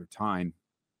for another time.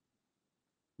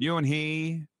 You and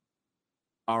he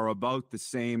are about the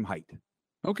same height.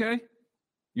 Okay.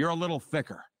 You're a little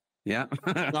thicker. Yeah.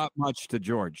 Not much to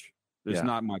George. There's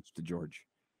not much to George.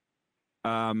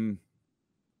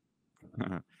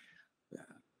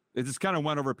 It just kind of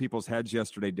went over people's heads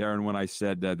yesterday, Darren, when I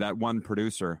said that one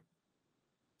producer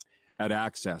at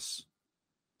Access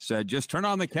said, just turn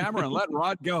on the camera and let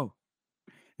Rod go.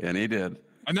 And he did.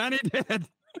 And then he did.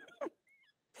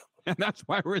 And that's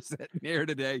why we're sitting here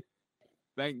today.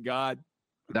 Thank God.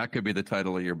 That could be the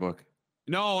title of your book.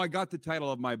 No, I got the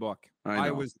title of my book. I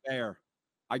was there.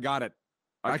 I got it.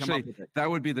 Actually, that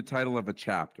would be the title of a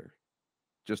chapter.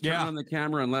 Just turn on the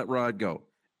camera and let Rod go. ...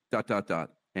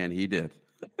 And he did.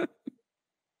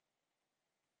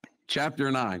 Chapter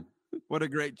 9. What a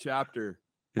great chapter.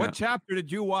 Yeah. What chapter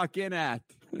did you walk in at?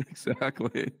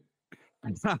 Exactly.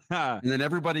 And then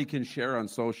everybody can share on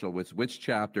social which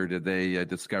chapter did they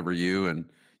discover you and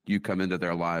you come into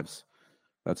their lives.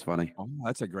 That's funny. Oh,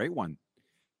 that's a great one.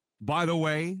 By the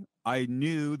way, I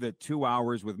knew that 2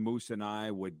 hours with Moose and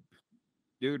I would,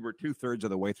 dude, we're 2/3 of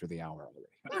the way through the hour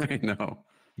already. I know.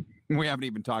 We haven't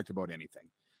even talked about anything.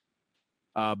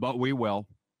 But we will.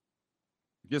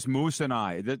 Just Moose and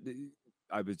I.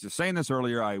 I was just saying this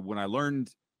earlier. When I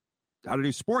learned how to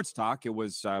do sports talk, it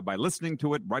was by listening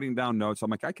to it, writing down notes. I'm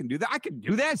like, I can do that. I can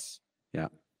do this. Yeah.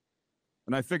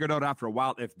 And I figured out after a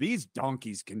while, if these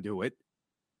donkeys can do it,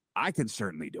 I can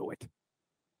certainly do it.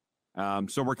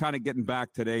 So we're kind of getting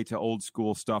back today to old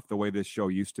school stuff, the way this show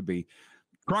used to be.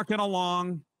 Trucking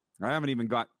along. I haven't even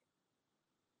got.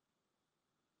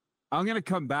 I'm going to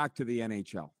come back to the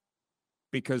NHL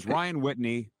because Ryan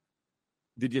Whitney,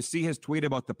 did you see his tweet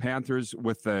about the Panthers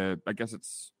with the, I guess it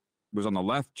was on the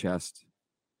left chest.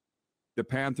 The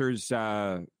Panthers,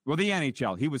 the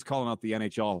NHL, he was calling out the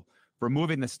NHL for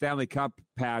moving the Stanley Cup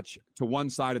patch to one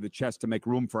side of the chest to make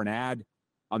room for an ad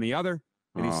on the other.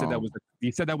 And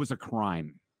he said that was a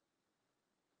crime.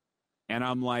 And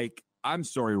I'm like, I'm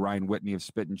sorry, Ryan Whitney of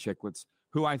Spittin' Chicklets,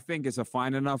 who I think is a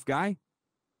fine enough guy.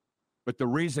 But the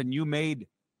reason you made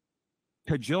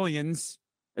cajillions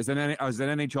as an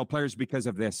NHL player is because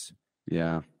of this.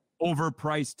 Yeah.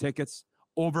 Overpriced tickets,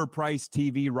 overpriced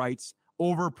TV rights,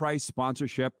 overpriced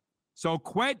sponsorship. So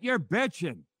quit your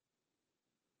bitching.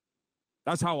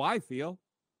 That's how I feel.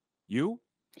 You?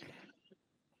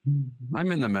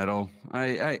 I'm in the middle.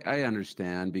 I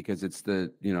understand because it's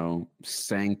the,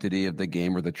 sanctity of the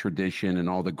game or the tradition and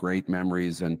all the great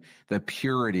memories and the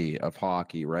purity of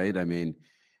hockey, right? I mean,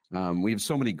 we have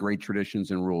so many great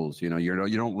traditions and rules. You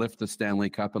don't lift the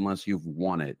Stanley Cup unless you've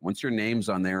won it. Once your name's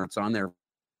on there, it's on there.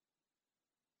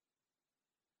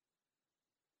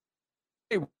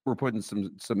 We're putting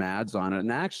some ads on it,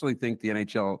 and I actually think the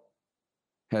NHL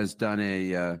has done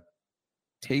a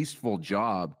tasteful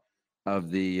job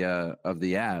of the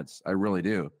ads. I really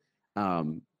do.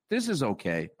 This is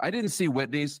okay. I didn't see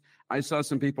Whitney's. I saw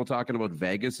some people talking about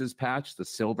Vegas's patch, the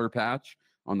silver patch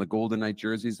on the Golden Knight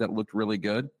jerseys that looked really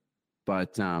good.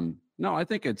 But no, I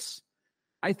think it's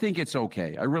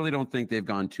okay. I really don't think they've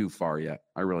gone too far yet.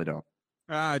 I really don't.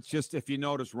 It's just, if you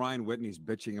notice, Ryan Whitney's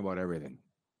bitching about everything.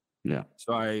 Yeah.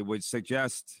 So I would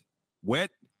suggest, Whit,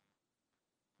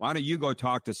 why don't you go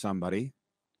talk to somebody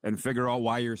and figure out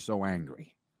why you're so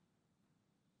angry?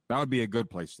 That would be a good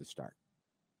place to start.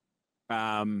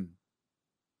 Now,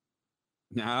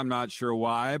 I'm not sure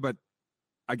why, but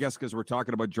I guess because we're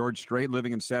talking about George Strait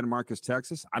living in San Marcos,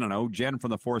 Texas. I don't know. Jen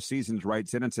from the Four Seasons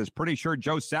writes in and says, pretty sure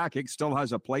Joe Sakic still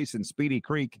has a place in Speedy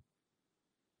Creek.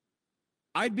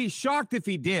 I'd be shocked if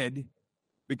he did,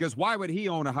 because why would he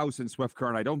own a house in Swift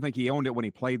Current? I don't think he owned it when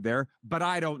he played there, but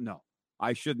I don't know.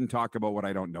 I shouldn't talk about what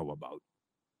I don't know about.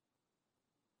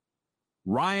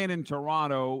 Ryan in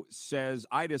Toronto says,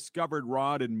 I discovered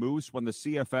Rod and Moose when the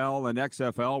CFL and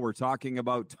XFL were talking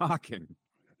about talking.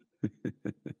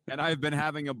 And I've been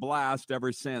having a blast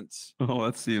ever since. Oh,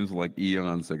 that seems like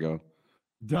eons ago.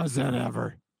 Does it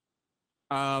ever?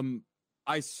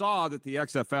 I saw that the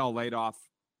XFL laid off.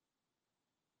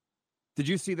 Did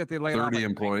you see that they laid 30 off 30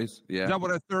 employees? Yeah. Is that what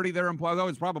a 30 their employees? That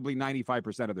was probably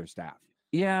 95% of their staff.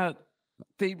 Yeah.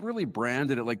 They really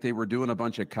branded it like they were doing a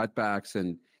bunch of cutbacks,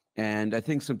 and I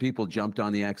think some people jumped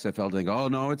on the XFL to think, oh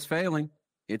no, it's failing.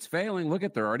 It's failing. Look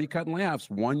at, they're already cutting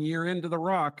layoffs 1 year into the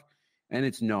rock. And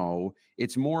it's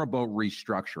more about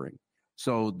restructuring.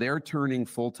 So they're turning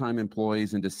full-time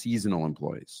employees into seasonal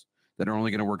employees that are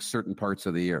only going to work certain parts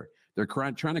of the year. They're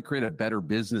trying to create a better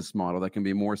business model that can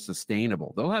be more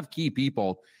sustainable. They'll have key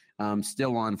people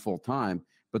still on full-time,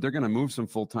 but they're going to move some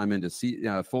full-time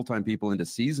people into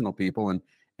seasonal people.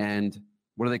 And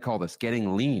what do they call this?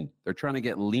 Getting lean. They're trying to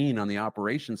get lean on the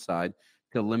operations side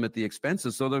to limit the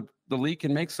expenses so the league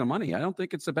can make some money. I don't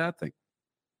think it's a bad thing.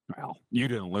 Well, you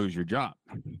didn't lose your job.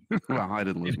 Well, I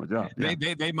didn't lose my job. Yeah.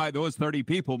 They might, those 38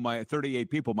 people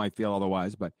might feel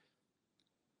otherwise, but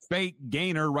Fake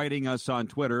Gainer writing us on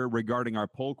Twitter regarding our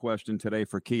poll question today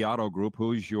for Key Auto Group.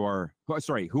 Who's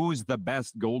the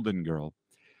best Golden Girl?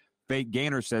 Fake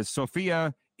Gainer says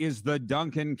Sophia is the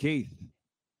Duncan Keith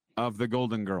of the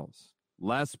Golden Girls.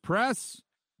 Less press,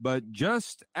 but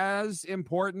just as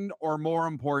important or more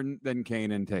important than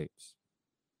Kane and Tapes.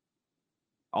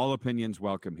 All opinions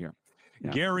welcome here.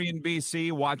 Yeah. Gary in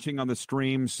BC watching on the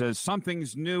stream says,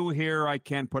 something's new here. I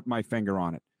can't put my finger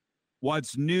on it.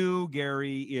 What's new,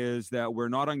 Gary, is that we're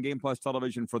not on Game Plus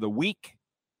Television for the week,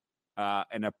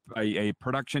 and a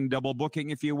production double booking,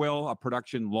 if you will, a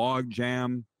production log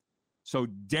jam. So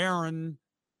Darren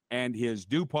and his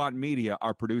DuPont Media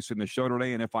are producing the show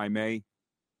today, and if I may,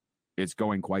 it's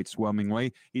going quite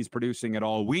swimmingly. He's producing it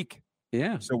all week.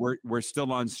 Yeah. So we're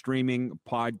still on streaming,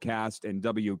 podcast, and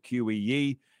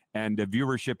WQEE, and the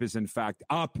viewership is in fact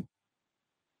up.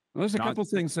 Well, there's a couple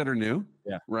things that are new,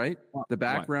 right? The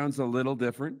background's a little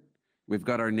different. We've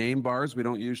got our name bars. We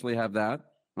don't usually have that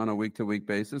on a week-to-week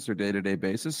basis or day-to-day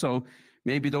basis. So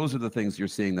maybe those are the things you're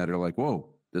seeing that are like, whoa,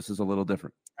 this is a little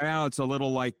different. Well, it's a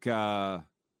little like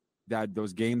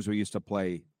those games we used to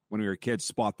play when we were kids,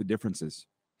 spot the differences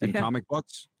in comic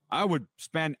books. I would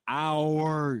spend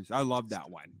hours. I love that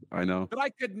one. I know. But I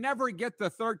could never get the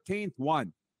 13th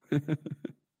one.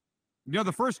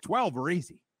 The first 12 were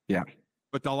easy. Yeah.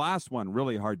 But the last one,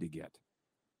 really hard to get.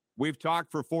 We've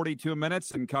talked for 42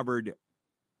 minutes and covered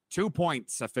 2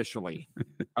 points officially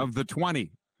of the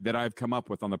 20 that I've come up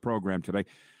with on the program today.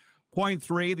 Point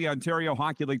 3, the Ontario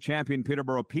Hockey League champion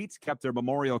Peterborough Petes kept their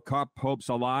Memorial Cup hopes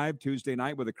alive Tuesday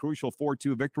night with a crucial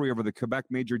 4-2 victory over the Quebec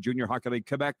Major Junior Hockey League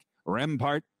Quebec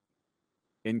Rempart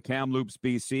in Kamloops,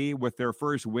 BC. With their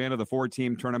first win of the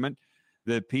 4-team tournament,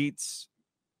 the Petes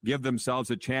give themselves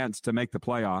a chance to make the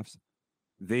playoffs.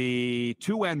 The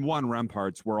 2-1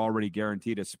 Remparts were already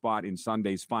guaranteed a spot in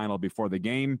Sunday's final before the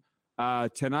game.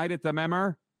 Tonight at the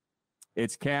Memmer,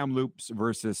 it's Kamloops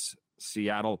versus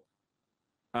Seattle.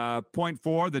 Point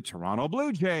 4, the Toronto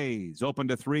Blue Jays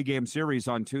opened a 3-game series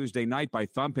on Tuesday night by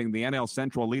thumping the NL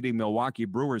Central leading Milwaukee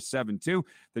Brewers 7-2.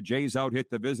 The Jays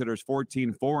out-hit the visitors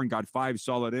 14-4 and got 5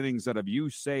 solid innings out of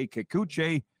Yusei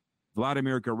Kikuchi,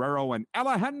 Vladimir Guerrero, and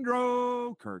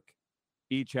Alejandro Kirk.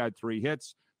 Each had 3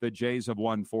 hits. The Jays have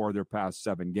won 4 of their past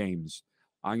 7 games.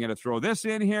 I'm going to throw this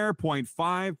in here. Point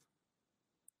 5,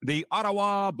 the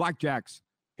Ottawa Blackjacks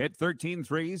hit 13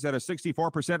 threes at a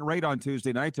 64% rate on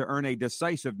Tuesday night to earn a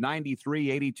decisive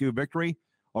 93-82 victory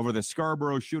over the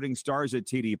Scarborough Shooting Stars at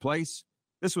TD Place.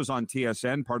 This was on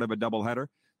TSN, part of a doubleheader.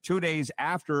 2 days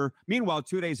after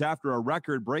a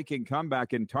record-breaking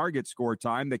comeback in target score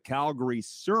time, the Calgary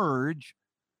Surge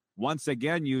once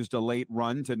again used a late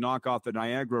run to knock off the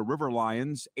Niagara River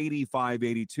Lions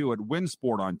 85-82 at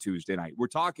Winsport on Tuesday night. We're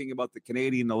talking about the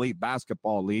Canadian Elite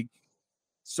Basketball League.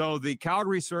 So the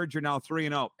Calgary Surge are now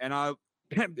 3-0. And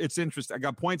it's interesting. I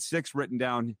got point 6 written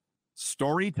down.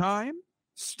 Story time,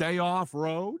 stay off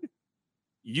road.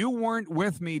 You weren't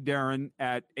with me, Darren,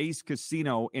 at Ace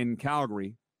Casino in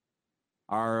Calgary,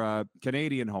 our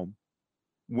Canadian home,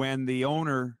 when the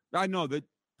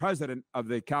president of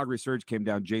the Calgary Surge came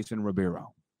down, Jason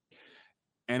Ribeiro.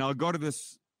 And I'll go to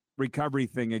this recovery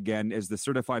thing again as the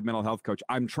certified mental health coach.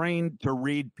 I'm trained to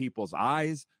read people's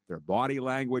eyes, their body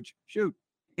language,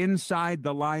 inside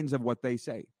the lines of what they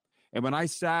say. And when I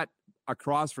sat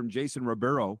across from Jason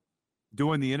Ribeiro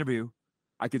doing the interview,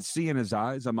 I could see in his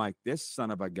eyes, I'm like, this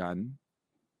son of a gun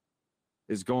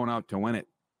is going out to win it.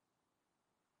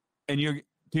 And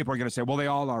people are going to say, well, they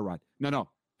all are, right. No.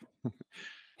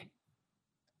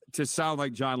 To sound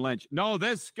like John Lynch. No,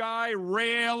 this guy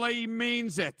really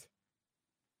means it.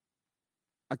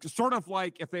 Sort of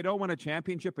like if they don't win a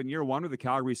championship in year 1 with the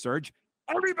Calgary Surge,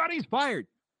 everybody's fired.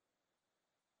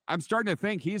 I'm starting to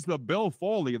think he's the Bill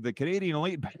Foley of the Canadian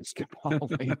Elite Basketball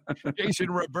League. Jason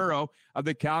Ribeiro of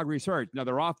the Calgary Surge. Now,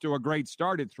 they're off to a great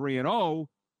start at 3-0.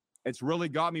 It's really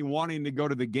got me wanting to go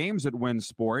to the games at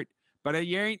Winsport. But it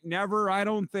ain't never, I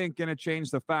don't think, going to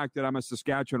change the fact that I'm a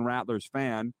Saskatchewan Rattlers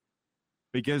fan,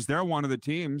 because they're one of the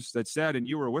teams that said, and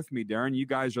you were with me, Darren, you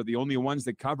guys are the only ones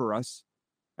that cover us.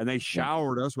 And they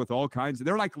showered us with all kinds of,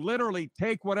 they're like, literally,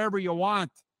 take whatever you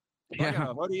want. Yeah. I got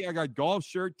a hoodie, I got golf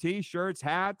shirt, T-shirts,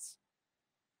 hats.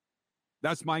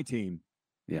 That's my team.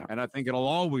 Yeah. And I think it'll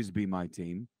always be my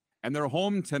team. And they're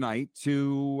home tonight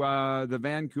to the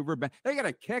Vancouver. They got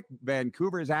to kick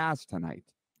Vancouver's ass tonight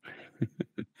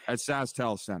at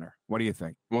SaskTel Center. What do you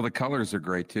think? Well, the colors are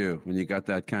great too. When you got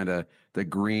that kind of the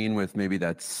green with maybe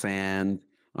that sand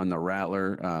on the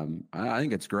Rattler, I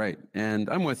think it's great. And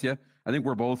I'm with you. I think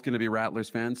we're both going to be Rattlers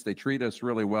fans. They treat us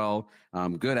really well.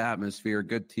 Good atmosphere,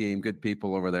 good team, good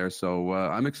people over there. So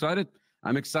I'm excited.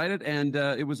 And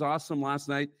it was awesome last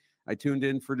night. I tuned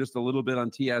in for just a little bit on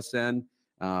TSN.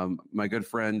 My good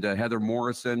friend Heather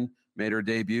Morrison made her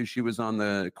debut. She was on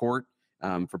the court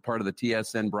for part of the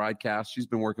TSN broadcast. She's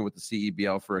been working with the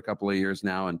CEBL for a couple of years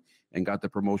now and got the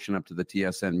promotion up to the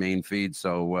TSN main feed.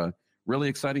 So really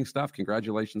exciting stuff.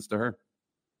 Congratulations to her.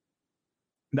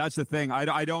 That's the thing.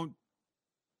 I don't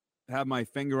have my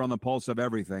finger on the pulse of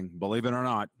everything, believe it or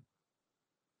not.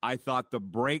 I thought the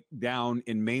breakdown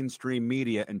in mainstream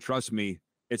media, and trust me,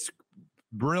 it's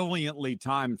brilliantly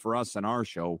timed for us in our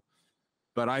show,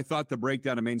 but I thought the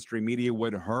breakdown of mainstream media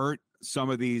would hurt some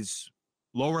of these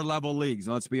lower level leagues.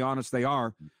 And let's be honest, they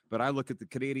are. But I look at the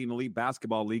Canadian Elite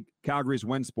Basketball League, Calgary's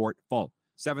WinSport, full.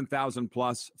 7,000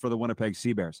 plus for the Winnipeg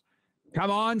Seabears.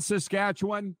 Come on,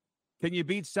 Saskatchewan. Can you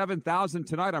beat 7,000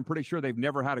 tonight? I'm pretty sure they've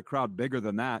never had a crowd bigger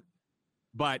than that.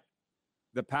 But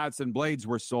the Pats and Blades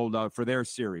were sold out for their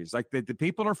series. Like the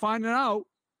people are finding out.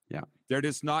 Yeah. They're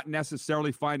just not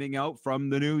necessarily finding out from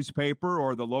the newspaper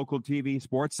or the local TV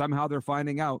sports. Somehow they're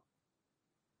finding out.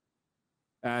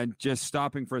 And just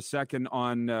stopping for a second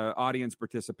on audience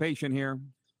participation here.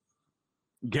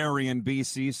 Gary in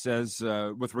BC says,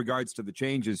 with regards to the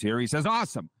changes here, he says,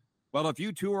 awesome. Well, if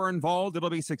you two are involved, it'll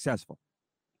be successful.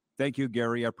 Thank you,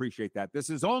 Gary. I appreciate that. This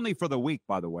is only for the week,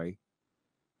 by the way.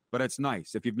 But it's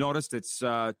nice. If you've noticed, it's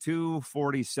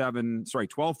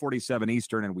 12:47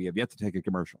 Eastern, and we have yet to take a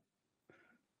commercial.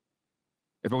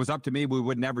 If it was up to me, we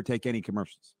would never take any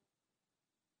commercials.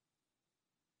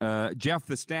 Jeff,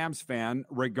 the Stamps fan,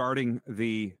 regarding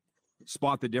the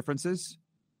spot the differences,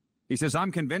 he says,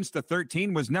 I'm convinced the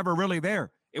 13 was never really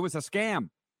there. It was a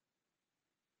scam.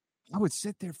 I would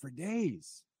sit there for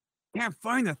days. Can't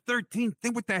find the 13th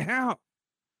thing. What the hell?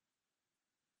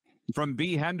 From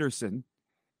B. Henderson.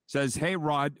 Says, hey,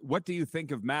 Rod, what do you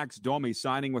think of Max Domi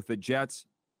signing with the Jets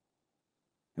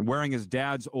and wearing his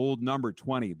dad's old number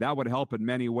 20? That would help in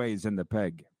many ways in the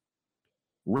peg.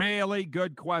 Really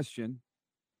good question.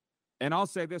 And I'll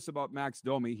say this about Max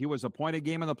Domi. He was a point a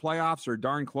game in the playoffs or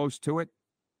darn close to it.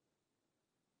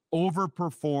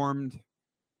 Overperformed.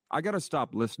 I got to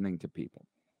stop listening to people.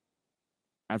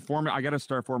 I got to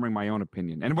start forming my own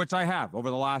opinion, and which I have. Over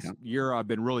the last year, I've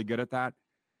been really good at that.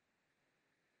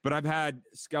 But I've had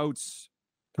scouts,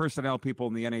 personnel people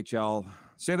in the NHL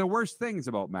say the worst things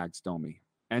about Max Domi.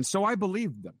 And so I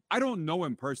believed them. I don't know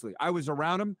him personally. I was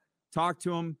around him, talked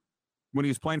to him when he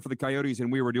was playing for the Coyotes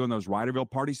and we were doing those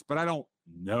Ryderville parties, but I don't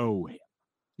know him.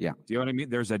 Yeah. Do you know what I mean?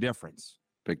 There's a difference.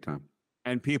 Big time.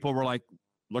 And people were like,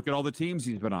 look at all the teams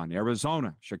he's been on.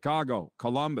 Arizona, Chicago,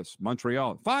 Columbus,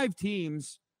 Montreal. 5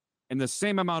 teams in the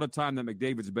same amount of time that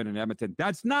McDavid's been in Edmonton.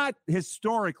 That's not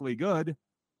historically good.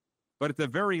 But at the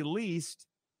very least,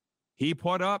 he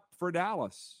put up for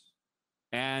Dallas.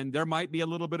 And there might be a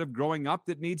little bit of growing up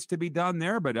that needs to be done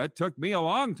there, but it took me a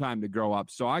long time to grow up.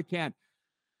 So I can't.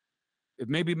 If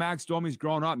maybe Max Domi's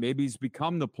grown up, maybe he's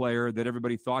become the player that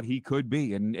everybody thought he could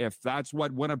be. And if that's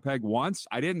what Winnipeg wants,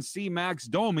 I didn't see Max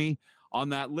Domi on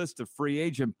that list of free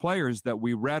agent players that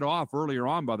we read off earlier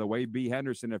on, by the way. B.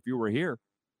 Henderson, if you were here,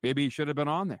 maybe he should have been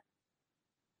on there.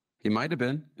 He might have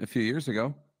been a few years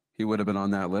ago. He would have been on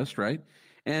that list, right?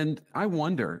 And I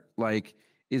wonder, like,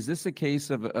 is this a case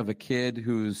of a kid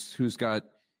who's got,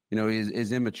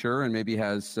 is immature and maybe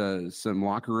has some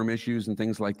locker room issues and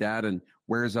things like that and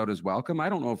wears out his welcome? I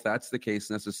don't know if that's the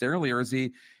case necessarily. Or is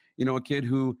he, a kid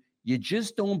who you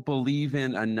just don't believe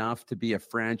in enough to be a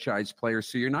franchise player,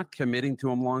 so you're not committing to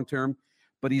him long term,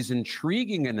 but he's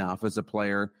intriguing enough as a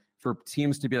player for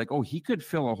teams to be like, oh, he could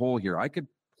fill a hole here. I could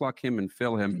pluck him and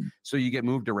fill him. So you get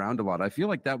moved around a lot. I feel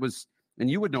like that was, and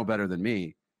you would know better than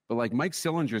me, but like Mike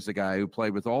Sillinger's a guy who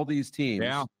played with all these teams.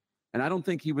 Yeah. And I don't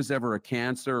think he was ever a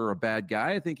cancer or a bad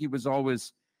guy. I think he was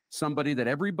always somebody that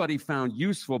everybody found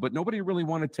useful, but nobody really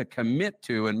wanted to commit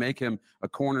to and make him a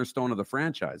cornerstone of the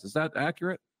franchise. Is that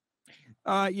accurate?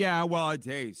 Yeah, well,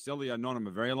 hey, Silly, I've known him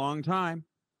a very long time.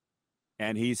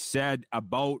 And he said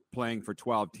about playing for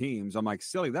 12 teams, I'm like,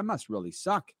 Silly, that must really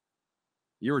suck.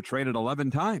 You were traded 11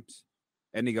 times.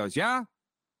 And he goes, yeah,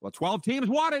 well, 12 teams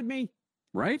wanted me.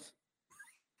 Right?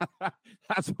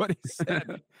 That's what he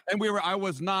said. And I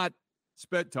was not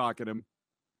spit talking him.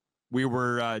 We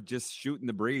were just shooting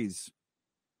the breeze.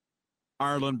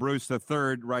 Arlen Bruce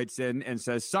III writes in and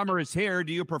says, summer is here.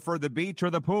 Do you prefer the beach or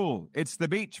the pool? It's the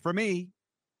beach for me.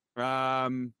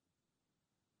 I'll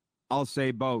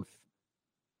say both.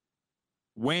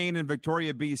 Wayne in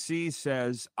Victoria, BC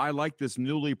says, I like this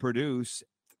newly produced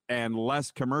and less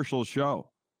commercial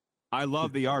show. I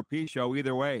love the RP show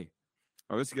either way.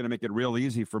 Oh, this is going to make it real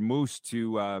easy for Moose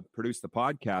to produce the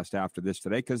podcast after this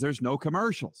today because there's no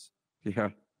commercials. Yeah.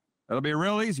 It'll be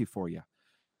real easy for you.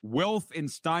 Wilf in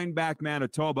Steinbach,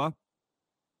 Manitoba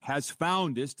has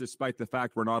found us despite the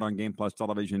fact we're not on Game Plus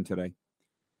television today.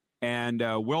 And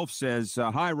Wilf says,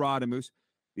 hi, Rod and Moose.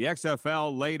 The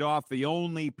XFL laid off the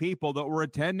only people that were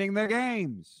attending the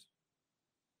games.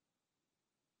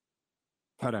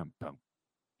 Ta-dum-dum.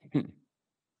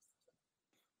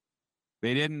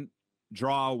 They didn't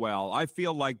draw well. I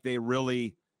feel like they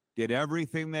really did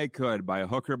everything they could by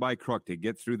hook or by crook to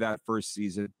get through that first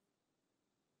season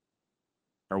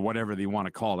or whatever they want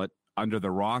to call it under the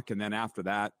rock. And then after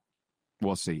that,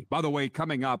 we'll see. By the way,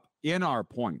 coming up in our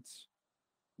points,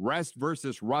 rest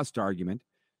versus rust argument,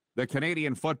 the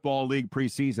Canadian Football League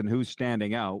preseason, who's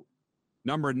standing out.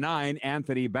 Number 9,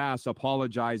 Anthony Bass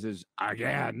apologizes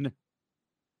again.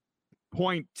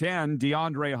 Point 10,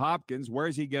 DeAndre Hopkins.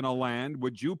 Where's he going to land?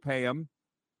 Would you pay him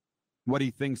what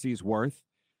he thinks he's worth?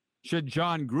 Should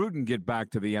John Gruden get back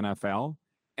to the NFL?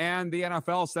 And the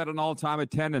NFL set an all-time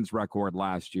attendance record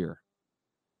last year.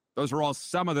 Those are all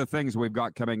some of the things we've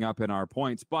got coming up in our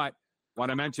points. But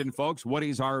what I mentioned, folks,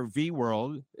 Woody's RV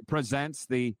World presents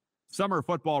the Summer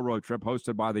Football Road Trip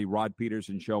hosted by the Rod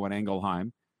Peterson Show in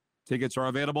Engelheim. Tickets are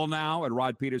available now at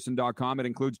rodpeterson.com. It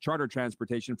includes charter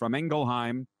transportation from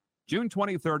Engelheim, June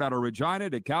 23rd out of Regina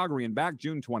to Calgary and back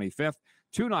June 25th.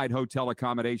 2-night hotel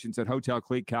accommodations at Hotel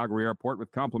Clique Calgary Airport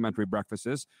with complimentary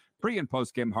breakfasts, pre- and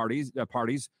post-game parties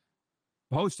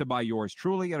hosted by yours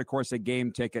truly, and, of course, a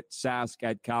game ticket, Sask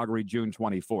at Calgary, June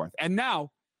 24th. And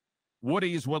now,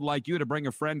 Woody's would like you to bring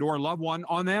a friend or loved one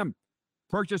on them.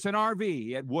 Purchase an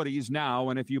RV at Woody's now,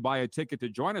 and if you buy a ticket to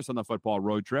join us on the football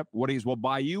road trip, Woody's will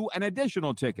buy you an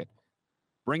additional ticket.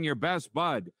 Bring your best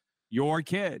bud, your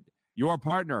kid, your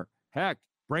partner. Heck,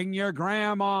 bring your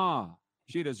grandma.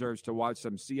 She deserves to watch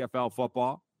some CFL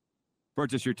football.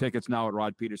 Purchase your tickets now at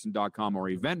rodpeterson.com or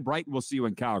Eventbrite. We'll see you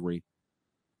in Calgary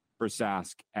for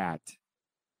Sask at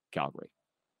Calgary.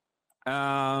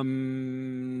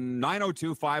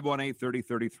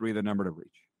 902-518-3033, the number to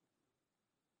reach.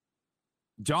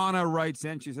 Donna writes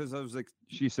in. She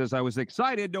says, I was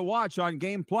excited to watch on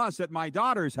Game Plus at my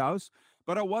daughter's house,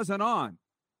 but it wasn't on.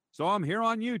 So I'm here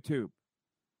on YouTube.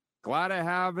 Glad to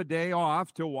have a day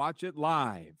off to watch it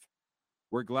live.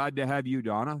 We're glad to have you,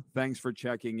 Donna. Thanks for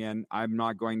checking in. I'm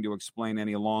not going to explain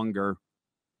any longer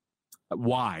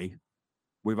why.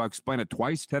 We've explained it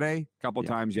twice today, a couple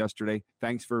times yesterday.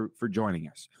 Thanks for joining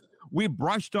us. We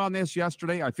brushed on this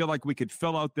yesterday. I feel like we could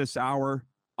fill out this hour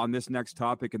on this next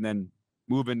topic and then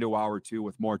move into hour 2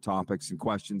 with more topics and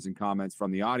questions and comments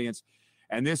from the audience.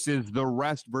 And this is the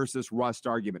rest versus rust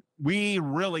argument. We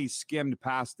really skimmed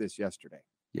past this yesterday.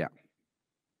 Yeah.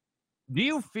 Do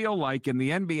you feel like in the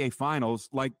NBA Finals,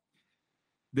 like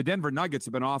the Denver Nuggets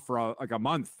have been off for like a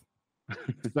month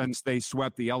since they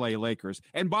swept the LA Lakers?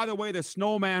 And by the way, the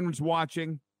Snowman's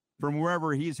watching from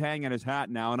wherever he's hanging his hat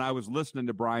now. And I was listening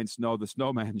to Brian Snow, the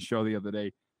Snowman show the other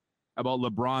day, about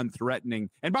LeBron threatening.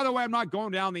 And by the way, I'm not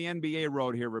going down the NBA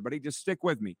road here, everybody. Just stick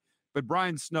with me. But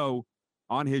Brian Snow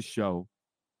on his show,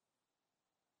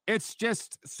 it's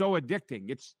just so addicting.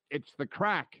 It's the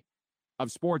crack of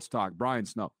sports talk, Brian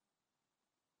Snow.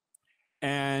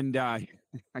 And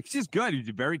he's just good. He's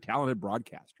a very talented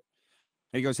broadcaster.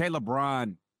 And he goes, hey,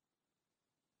 LeBron,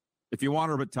 if you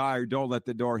want to retire, don't let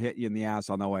the door hit you in the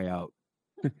ass on the way out.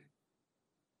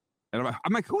 And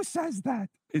I'm like, who says that?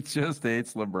 It just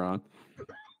hates LeBron.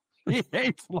 He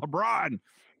hates LeBron.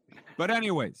 But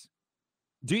anyways,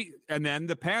 and then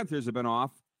the Panthers have been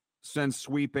off since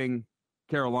sweeping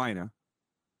Carolina.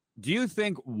 Do you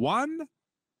think one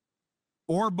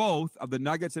or both of the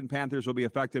Nuggets and Panthers will be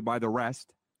affected by the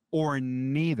rest, or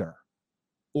neither?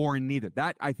 Or neither?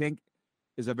 That, I think,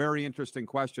 is a very interesting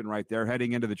question right there,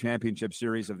 heading into the championship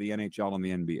series of the NHL and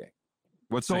the NBA.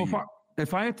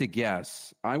 If I had to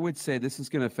guess, I would say this is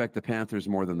going to affect the Panthers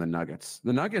more than the Nuggets.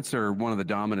 The Nuggets are one of the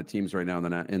dominant teams right now in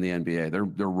the NBA.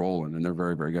 They're rolling, and they're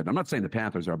very, very good. I'm not saying the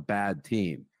Panthers are a bad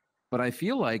team, but I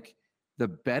feel like the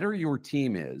better your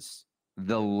team is,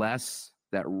 the less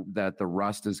that the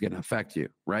rust is going to affect you,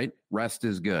 right? Rest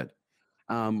is good.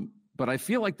 But I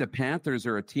feel like the Panthers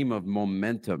are a team of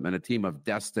momentum and a team of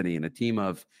destiny and a team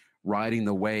of riding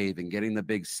the wave and getting the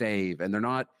big save. And they're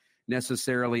not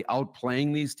necessarily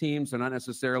outplaying these teams. They're not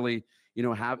necessarily,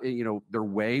 have their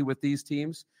way with these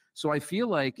teams. So I feel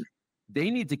like they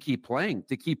need to keep playing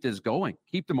to keep this going,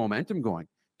 keep the momentum going.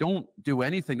 Don't do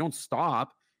anything. Don't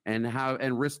stop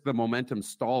and risk the momentum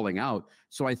stalling out.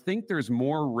 So I think there's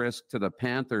more risk to the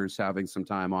Panthers having some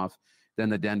time off than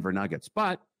the Denver Nuggets.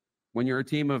 But when you're a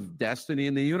team of destiny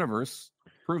in the universe,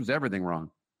 proves everything wrong.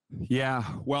 Yeah,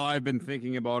 well, I've been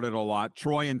thinking about it a lot.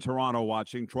 Troy in Toronto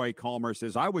watching. Troy Calmer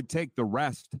says, I would take the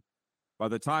rest. By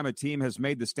the time a team has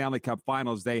made the Stanley Cup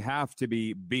Finals, they have to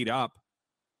be beat up.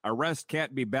 A rest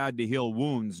can't be bad to heal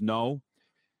wounds, no.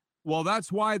 Well,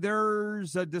 that's why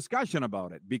there's a discussion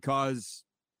about it, because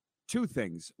two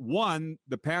things. One,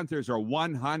 the Panthers are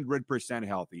 100%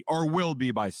 healthy, or will be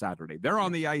by Saturday. They're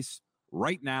on the ice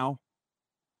right now,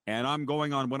 and I'm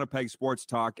going on Winnipeg Sports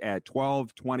Talk at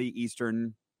 2:20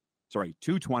 Eastern,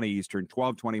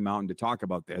 12:20 Mountain to talk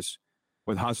about this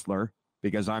with Hustler,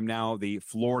 because I'm now the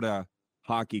Florida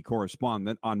hockey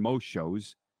correspondent on most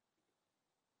shows.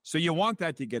 So you want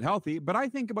that to get healthy, but I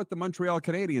think about the Montreal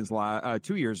Canadiens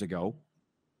 2 years ago.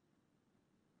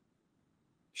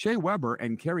 Shea Weber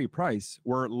and Carey Price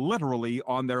were literally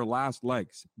on their last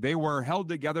legs. They were held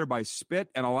together by spit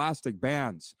and elastic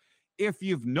bands. If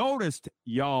you've noticed,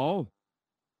 y'all,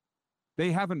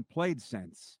 they haven't played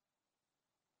since.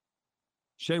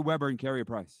 Shea Weber and Carey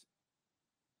Price.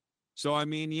 So, I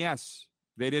mean, yes,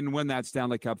 they didn't win that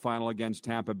Stanley Cup Final against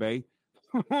Tampa Bay.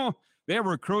 They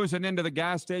were cruising into the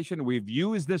gas station. We've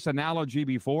used this analogy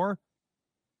before,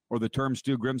 or the term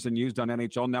Stu Grimson used on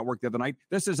NHL Network the other night.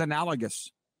 This is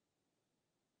analogous.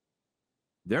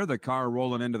 They're the car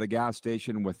rolling into the gas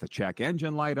station with the check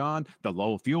engine light on, the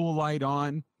low fuel light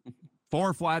on,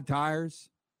 4 flat tires.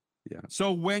 Yeah.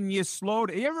 So when you slow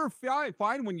down, you ever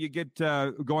find when you get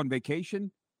go on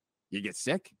vacation, you get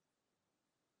sick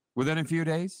within a few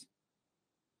days?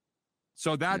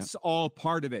 So that's all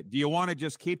part of it. Do you want to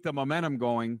just keep the momentum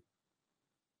going,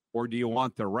 or do you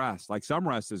want the rest? Like, some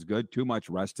rest is good, too much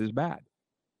rest is bad.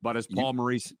 But as Paul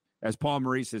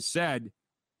Maurice has said,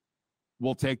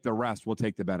 we'll take the rest. We'll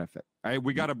take the benefit. All right,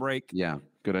 we got a break. Yeah,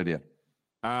 good idea.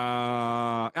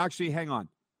 Actually, hang on.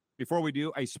 Before we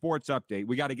do a sports update,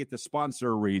 we got to get the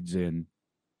sponsor reads in.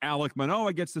 Alec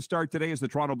Manoah gets the start today as the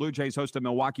Toronto Blue Jays host the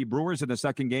Milwaukee Brewers in the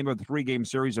second game of the 3-game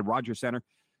series at Rogers Center.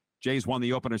 Jays won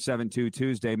the opener 7-2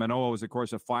 Tuesday. Manoah was, of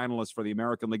course, a finalist for the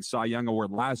American League Cy Young Award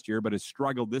last year, but has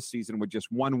struggled this season with just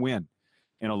 1 win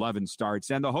in 11 starts.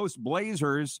 And the host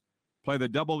Blazers play the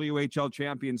WHL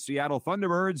champion Seattle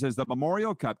Thunderbirds as the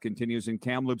Memorial Cup continues in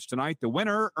Kamloops tonight. The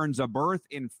winner earns a berth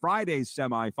in Friday's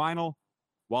semifinal,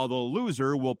 while the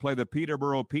loser will play the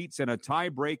Peterborough Petes in a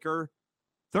tiebreaker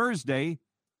Thursday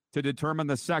to determine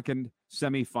the second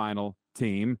semifinal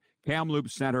team.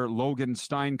 Kamloops center Logan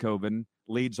Steinkoven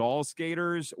leads all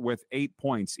skaters with 8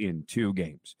 points in 2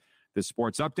 games. The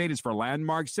sports update is for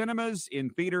Landmark Cinemas in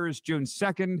theaters June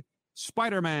 2nd.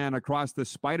 Spider-Man Across the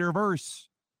Spider-Verse.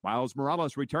 Miles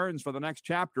Morales returns for the next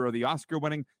chapter of the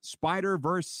Oscar-winning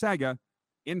Spider-Verse saga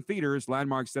in theaters,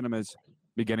 Landmark Cinemas,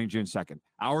 beginning June 2nd.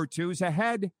 Hour 2's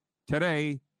ahead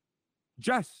today,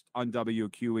 just on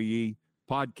WQEE,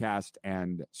 podcast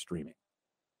and streaming.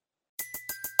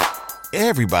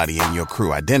 Everybody in your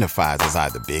crew identifies as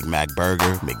either Big Mac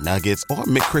Burger, McNuggets, or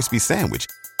McCrispy Sandwich.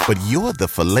 But you're the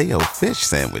Filet-O-Fish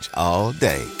Sandwich all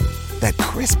day. That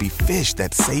crispy fish,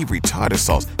 that savory tartar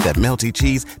sauce, that melty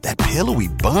cheese, that pillowy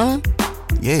bun.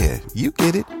 Yeah, you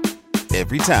get it.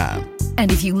 Every time.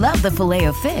 And if you love the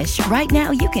Filet-O-Fish, right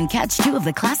now you can catch 2 of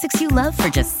the classics you love for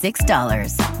just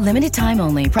 $6. Limited time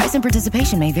only. Price and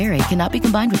participation may vary. Cannot be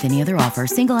combined with any other offer.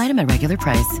 Single item at regular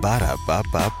price.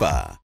 Ba-da-ba-ba-ba.